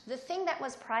which the thing that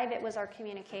was private was our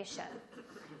communication,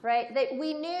 right? That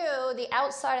we knew the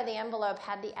outside of the envelope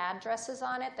had the addresses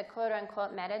on it, the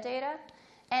quote-unquote metadata,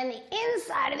 and the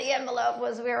inside of the envelope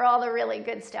was where all the really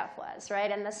good stuff was,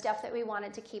 right? And the stuff that we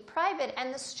wanted to keep private.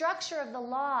 And the structure of the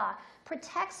law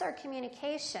protects our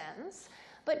communications,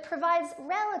 but provides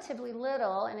relatively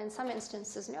little, and in some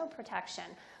instances no protection,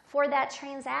 for that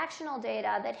transactional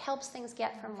data that helps things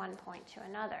get from one point to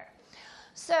another.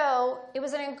 So it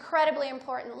was an incredibly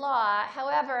important law.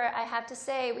 However, I have to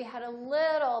say we had a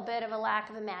little bit of a lack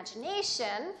of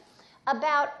imagination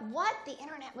about what the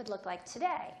internet would look like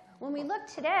today. When we look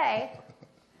today,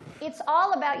 it's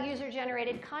all about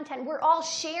user-generated content. We're all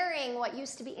sharing what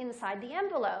used to be inside the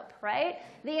envelope, right?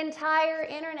 The entire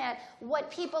internet, what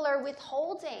people are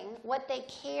withholding, what they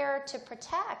care to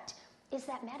protect, is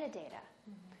that metadata.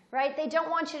 Right? They don't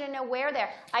want you to know where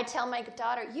they're. I tell my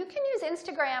daughter, you can use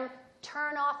Instagram,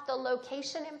 turn off the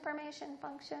location information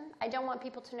function. I don't want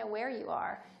people to know where you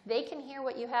are. They can hear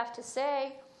what you have to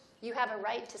say. You have a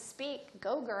right to speak.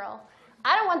 Go, girl.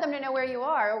 I don't want them to know where you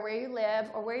are or where you live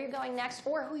or where you're going next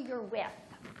or who you're with.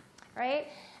 Right?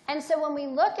 And so when we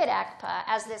look at ECPA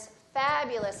as this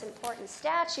fabulous, important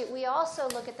statute, we also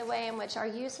look at the way in which our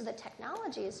use of the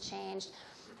technology has changed.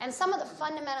 And some of the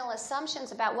fundamental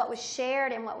assumptions about what was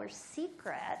shared and what was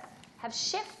secret have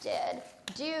shifted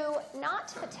due not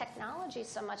to the technology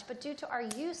so much, but due to our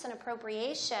use and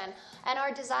appropriation and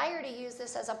our desire to use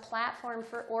this as a platform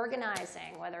for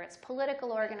organizing, whether it's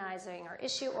political organizing or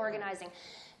issue organizing,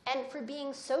 and for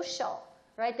being social,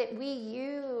 right? That we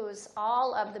use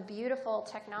all of the beautiful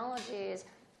technologies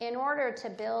in order to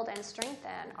build and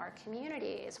strengthen our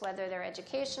communities, whether they're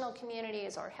educational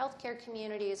communities or healthcare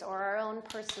communities or our own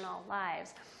personal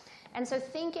lives. And so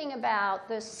thinking about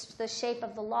the shape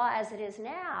of the law as it is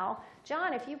now,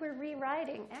 John, if you were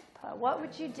rewriting ECPA, what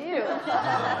would you do?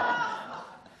 I'll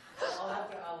have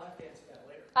to answer that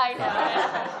later. I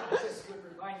know. This would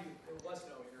remind you there was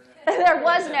no internet. There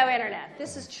was no internet.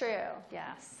 This is true,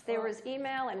 yes. There was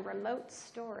email and remote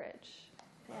storage.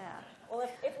 Yeah. Well,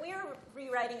 if we were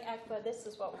rewriting ECPA, this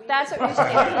is what we That's would what we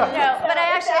should do. No, so but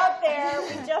I it's actually... out there.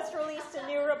 We just released a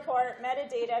new report,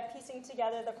 Metadata, Piecing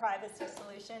Together the Privacy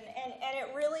Solution. And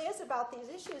it really is about these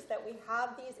issues that we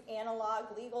have these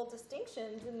analog legal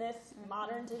distinctions in this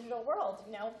modern digital world.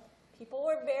 You know, people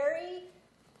were very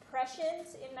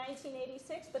prescient in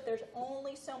 1986, but there's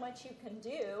only so much you can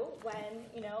do when,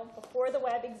 you know, before the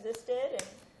web existed and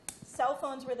cell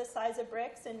phones were the size of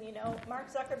bricks, and, you know,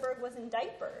 Mark Zuckerberg was in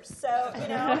diapers. So, you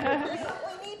know,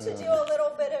 we need to do a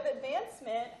little bit of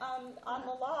advancement on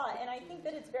the law. And I think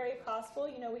that it's very possible.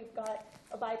 You know, we've got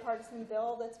a bipartisan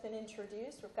bill that's been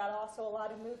introduced. We've got also a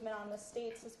lot of movement on the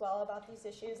states as well about these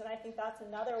issues. And I think that's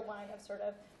another one of sort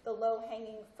of the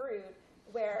low-hanging fruit,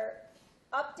 where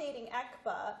updating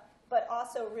ECPA, but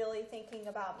also really thinking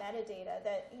about metadata,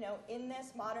 that, you know, in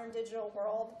this modern digital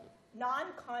world,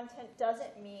 non-content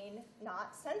doesn't mean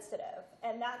not sensitive,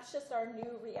 and that's just our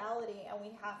new reality. And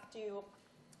we have to,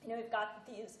 you know, we've got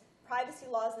these privacy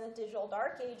laws in the digital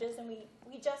dark ages, and we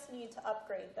just need to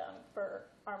upgrade them for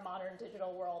our modern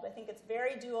digital world. I think it's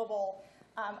very doable.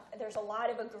 There's a lot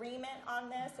of agreement on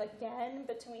this, again,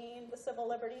 between the civil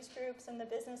liberties groups and the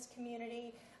business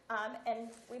community, and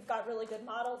we've got really good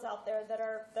models out there that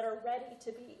are ready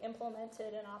to be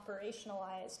implemented and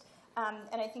operationalized.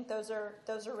 And I think those are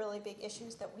really big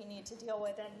issues that we need to deal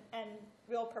with, and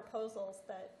real proposals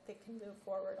that can move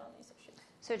forward on these issues.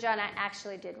 So, John, I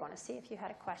actually did want to see if you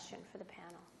had a question for the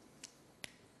panel.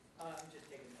 I'm just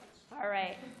taking notes. All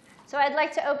right. So I'd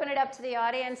like to open it up to the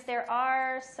audience. There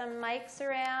are some mics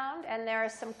around, and there are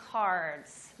some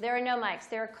cards. There are no mics.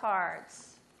 There are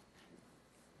cards.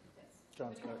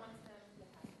 John's got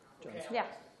it. Yeah.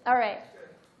 All right.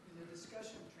 In the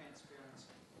discussion of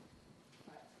transparency,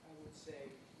 I would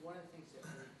say one of the things that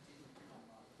really didn't come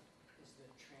up is the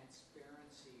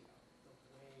transparency of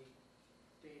the way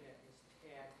data is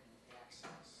tagged and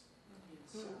accessed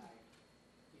inside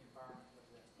the environment, whether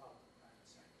that's public or private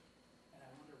sector. And I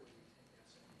wonder whether you think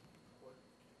that's an important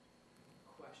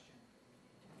question.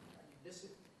 I mean, this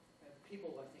is,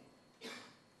 people, I think,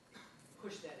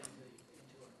 push that into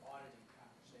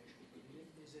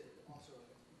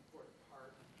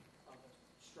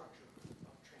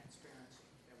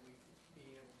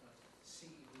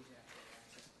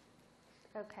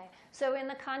Okay. So in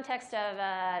the context of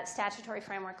a statutory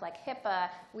framework like HIPAA,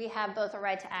 we have both a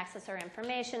right to access our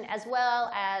information as well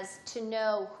as to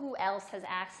know who else has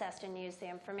accessed and used the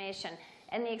information,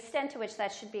 and the extent to which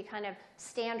that should be kind of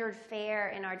standard fare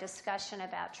in our discussion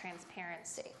about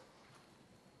transparency.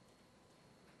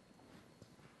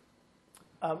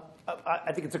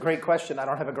 I think it's a great question. I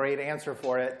don't have a great answer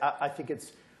for it. I think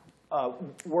it's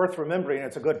worth remembering,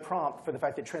 it's a good prompt for the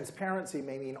fact that transparency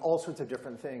may mean all sorts of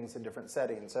different things in different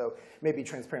settings. So it may be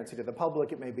transparency to the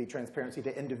public, it may be transparency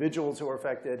to individuals who are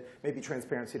affected, maybe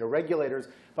transparency to regulators.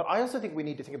 But I also think we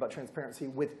need to think about transparency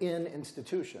within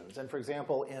institutions. And for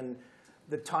example, in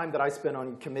the time that I spent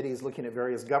on committees looking at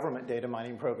various government data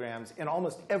mining programs, in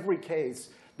almost every case,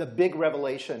 the big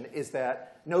revelation is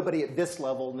that nobody at this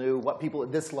level knew what people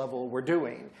at this level were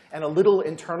doing. And a little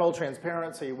internal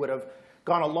transparency would have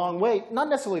gone a long way, not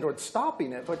necessarily towards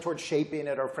stopping it, but towards shaping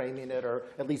it or framing it or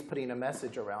at least putting a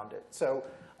message around it. So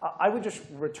I would just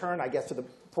return, I guess, to the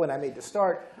point I made to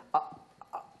start.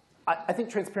 I think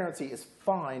transparency is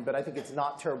fine, but I think it's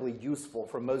not terribly useful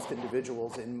for most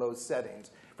individuals in most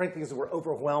settings. Frankly, because we're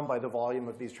overwhelmed by the volume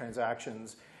of these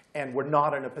transactions, and we're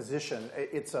not in a position.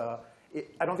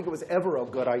 I don't think it was ever a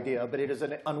good idea, but it is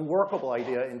an unworkable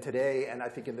idea in today, and I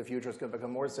think in the future it's going to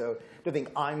become more so, to think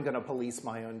I'm going to police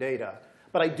my own data.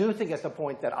 But I do think at the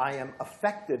point that I am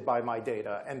affected by my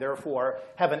data and therefore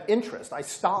have an interest, I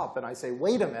stop and I say,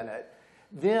 wait a minute,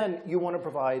 then you want to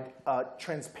provide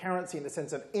transparency in the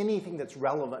sense of anything that's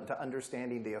relevant to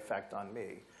understanding the effect on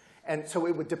me. And so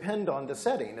it would depend on the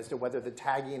setting as to whether the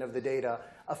tagging of the data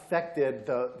affected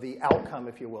the outcome,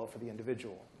 if you will, for the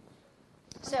individual.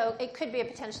 So it could be a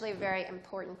potentially very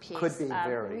important piece of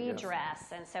redress. Yes.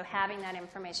 And so having that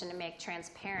information to make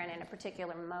transparent in a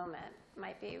particular moment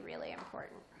might be really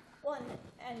important. Well,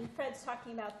 and Fred's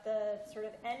talking about the sort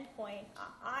of end point.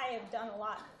 I have done a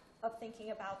lot of thinking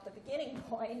about the beginning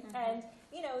point, and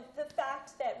the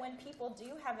fact that when people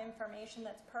do have information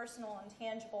that's personal and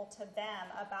tangible to them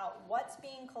about what's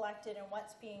being collected and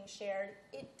what's being shared,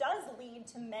 it does lead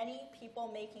to many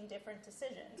people making different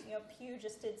decisions. Pew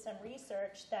just did some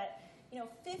research that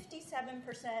 57%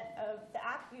 of the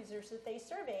app users that they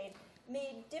surveyed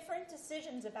made different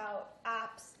decisions about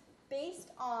apps based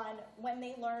on when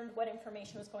they learned what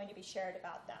information was going to be shared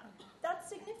about them. That's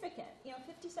significant.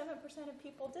 57% of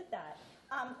people did that.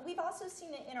 We've also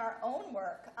seen it in our own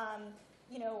work.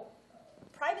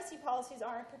 Privacy policies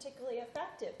aren't particularly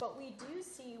effective, but we do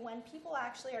see when people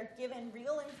actually are given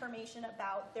real information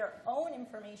about their own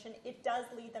information, it does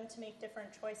lead them to make different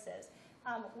choices.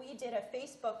 We did a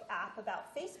Facebook app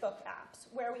about Facebook apps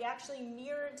where we actually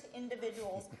mirrored to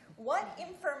individuals what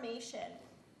information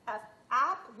an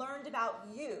app learned about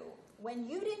you when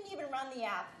you didn't even run the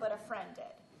app, but a friend did.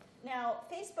 Now,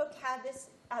 Facebook had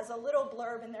this as a little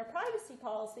blurb in their privacy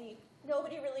policy.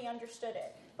 Nobody really understood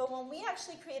it. But when we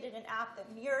actually created an app that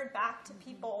mirrored back to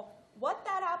people what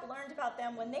that app learned about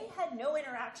them when they had no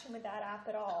interaction with that app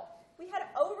at all, we had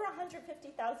over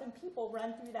 150,000 people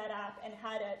run through that app and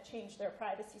had to change their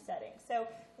privacy settings. So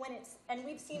and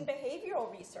we've seen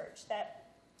behavioral research that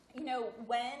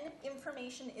when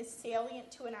information is salient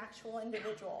to an actual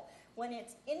individual, when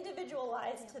it's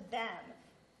individualized to them,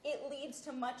 it leads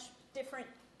to much different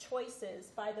choices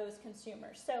by those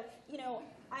consumers. So,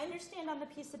 I understand on the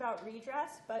piece about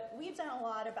redress, but we've done a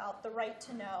lot about the right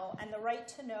to know and the right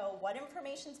to know what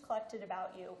information is collected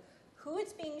about you, who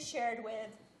it's being shared with,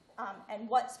 and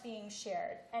what's being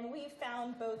shared. And we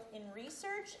found both in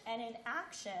research and in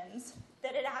actions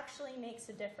that it actually makes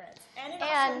a difference. And it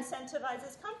also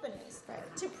incentivizes companies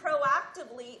to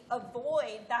proactively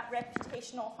avoid that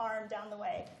reputational harm down the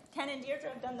way. Ken and Deirdre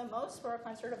have done the most work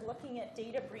on sort of looking at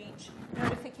data breach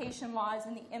notification laws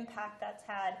and the impact that's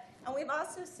had. And we've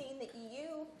also seen the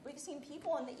EU, we've seen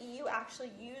people in the EU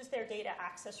actually use their data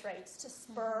access rights to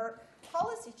spur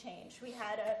policy change. We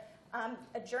had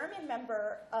a German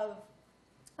member of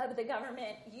the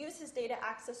government use his data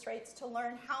access rights to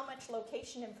learn how much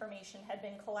location information had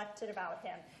been collected about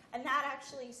him. And that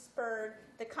actually spurred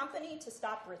the company to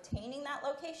stop retaining that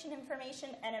location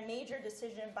information and a major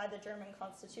decision by the German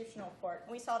Constitutional Court.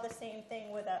 And we saw the same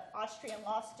thing with an Austrian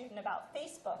law student about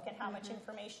Facebook and how much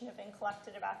information had been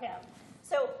collected about him.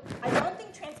 So I don't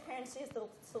think transparency is the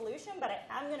solution, but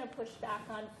I am going to push back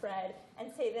on Fred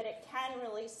and say that it can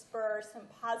really spur some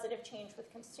positive change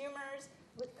with consumers,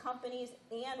 with companies,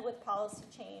 and with policy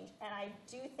change. And I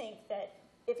do think that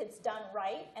if it's done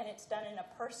right and it's done in a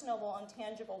personable and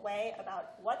tangible way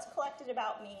about what's collected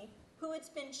about me, who it's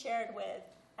been shared with,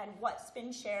 and what's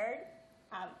been shared,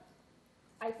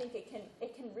 I think it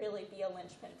can really be a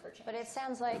linchpin for change. But it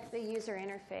sounds like the user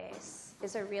interface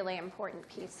is a really important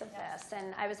piece of this.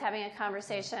 And I was having a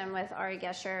conversation with Ari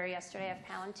Gesher yesterday of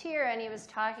Palantir, and he was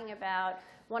talking about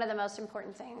one of the most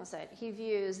important things that he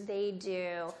views they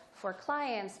do for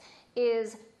clients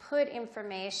is put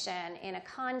information in a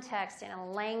context, in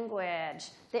a language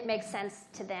that makes sense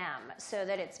to them so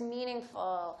that it's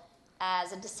meaningful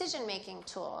as a decision-making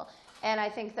tool. And I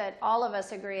think that all of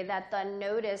us agree that the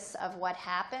notice of what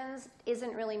happens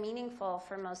isn't really meaningful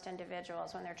for most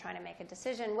individuals when they're trying to make a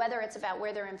decision, whether it's about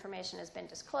where their information has been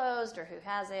disclosed or who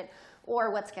has it or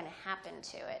what's going to happen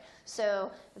to it. So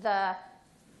the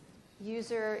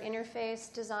user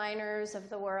interface designers of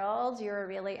the world, you're a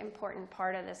really important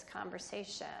part of this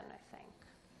conversation, I think.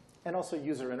 And also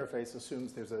user interface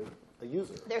assumes there's a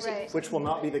user, There's Right. which will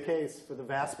not be the case for the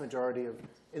vast majority of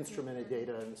instrumented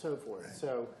data and so forth.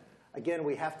 So again,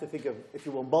 we have to think of, if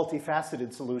you will,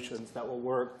 multifaceted solutions that will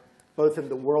work both in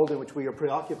the world in which we are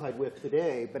preoccupied with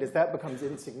today, but as that becomes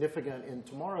insignificant in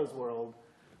tomorrow's world,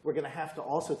 we're going to have to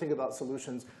also think about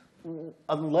solutions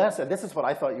unless, and this is what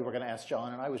I thought you were going to ask,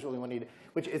 John, and I was really wanting to,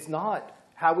 which is not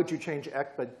how would you change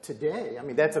ECPA today? I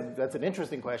mean, that's an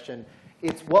interesting question.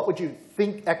 It's what would you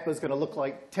think ECPA is going to look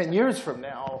like 10 years from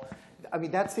now? I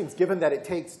mean, that seems, given that it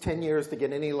takes 10 years to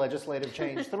get any legislative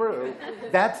change through,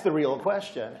 that's the real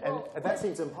question. And Well, that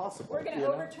seems impossible. We're going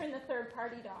to overturn the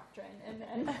third-party doctrine, and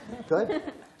then Good.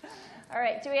 All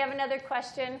right, do we have another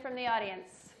question from the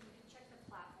audience? We can check the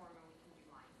platform and we can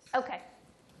do lines. Okay.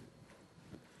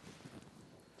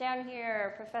 Down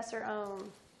here, Professor Ohm.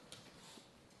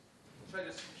 Should I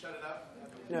just shut it up?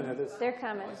 No, this. They're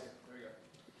coming. There we go.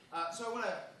 So I want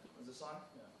to, is this on?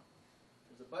 Yeah.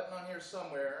 There's a button on here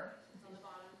somewhere. It's on the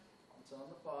bottom. It's on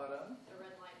the bottom. The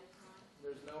red light is on.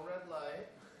 There's no red light.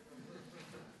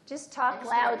 Just talk I'm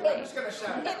loudly. just going to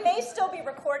shout it may still be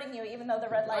recording you, even though the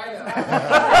red light I is know. not.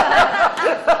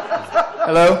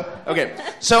 Hello? Okay.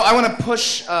 So I want to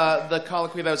push the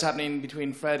colloquy that was happening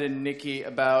between Fred and Nikki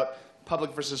about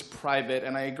public versus private,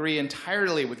 and I agree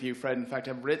entirely with you, Fred. In fact,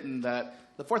 I've written that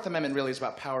the Fourth Amendment really is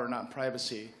about power, not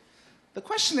privacy. The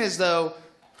question is, though,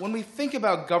 when we think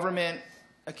about government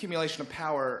accumulation of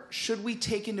power, should we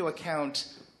take into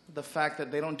account the fact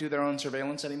that they don't do their own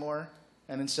surveillance anymore,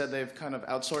 and instead they've kind of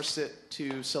outsourced it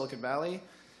to Silicon Valley?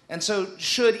 And so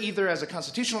should, either as a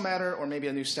constitutional matter or maybe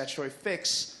a new statutory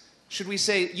fix, should we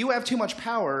say, you have too much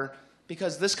power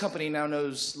because this company now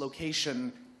knows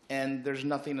location and there's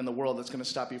nothing in the world that's going to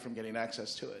stop you from getting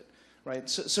access to it, right?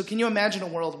 So can you imagine a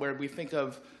world where we think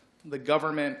of the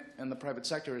government and the private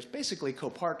sector as basically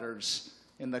co-partners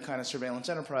in the kind of surveillance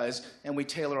enterprise, and we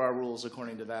tailor our rules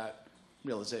according to that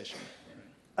realization?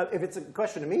 If it's a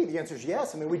question to me, the answer is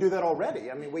yes. I mean, we do that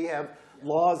already. I mean, we have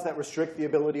laws that restrict the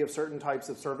ability of certain types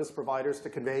of service providers to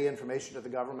convey information to the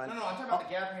government. No, I'm talking about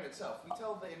the gathering itself. We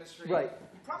tell the industry, Right.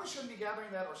 you probably shouldn't be gathering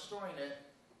that or storing it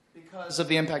because of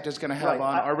the impact it's going to have Right.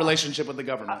 on our relationship with the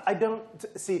government. I don't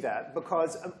see that,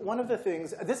 because one of the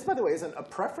things, this, by the way, isn't a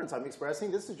preference I'm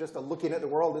expressing. This is just a looking at the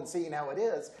world and seeing how it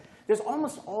is. There's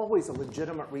almost always a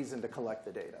legitimate reason to collect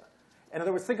the data. In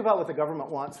other words, think about what the government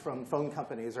wants from phone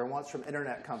companies or wants from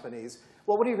internet companies.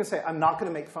 Well, what are you going to say? I'm not going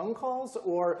to make phone calls?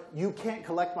 Or you can't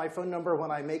collect my phone number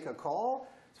when I make a call?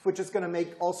 Which is going to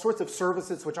make all sorts of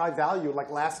services which I value, like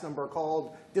last number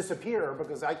called, disappear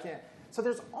because I can't. So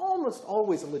there's almost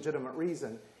always a legitimate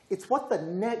reason. It's what the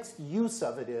next use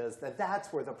of it is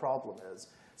that's where the problem is.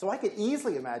 So I could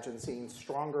easily imagine seeing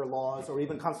stronger laws or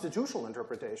even constitutional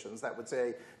interpretations that would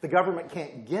say the government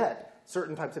can't get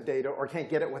certain types of data or can't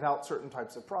get it without certain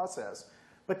types of process.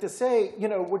 But to say,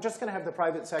 we're just going to have the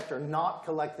private sector not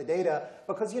collect the data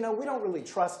because, we don't really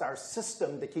trust our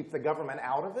system to keep the government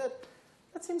out of it,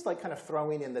 that seems like kind of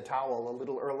throwing in the towel a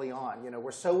little early on.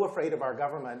 We're so afraid of our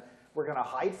government, we're going to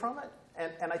hide from it.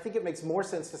 And I think it makes more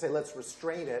sense to say let's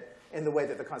restrain it in the way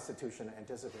that the Constitution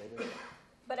anticipated.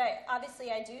 But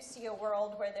obviously, I do see a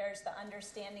world where there's the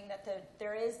understanding that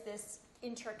there is this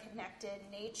interconnected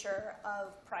nature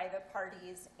of private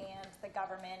parties and the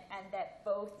government, and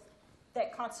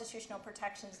that constitutional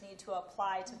protections need to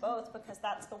apply to both, because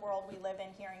that's the world we live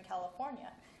in here in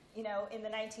California. In the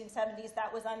 1970s,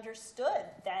 that was understood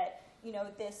that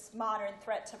this modern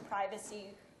threat to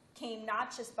privacy came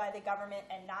not just by the government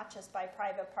and not just by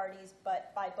private parties,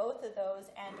 but by both of those,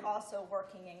 and also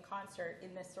working in concert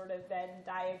in this sort of Venn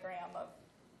diagram of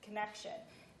connection.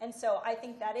 And so I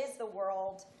think that is the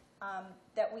world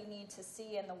that we need to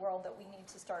see, and the world that we need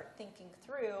to start thinking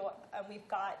through. We've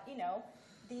got,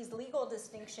 these legal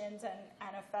distinctions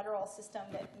and a federal system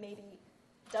that maybe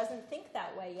doesn't think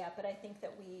that way yet, but I think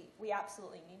that we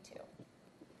absolutely need to.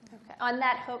 Okay. On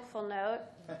that hopeful note,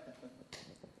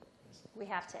 we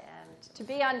have to end. To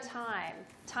be on time.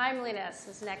 Timeliness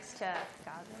is next to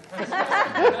godliness.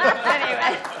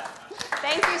 Anyway,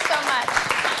 thank you so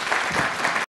much.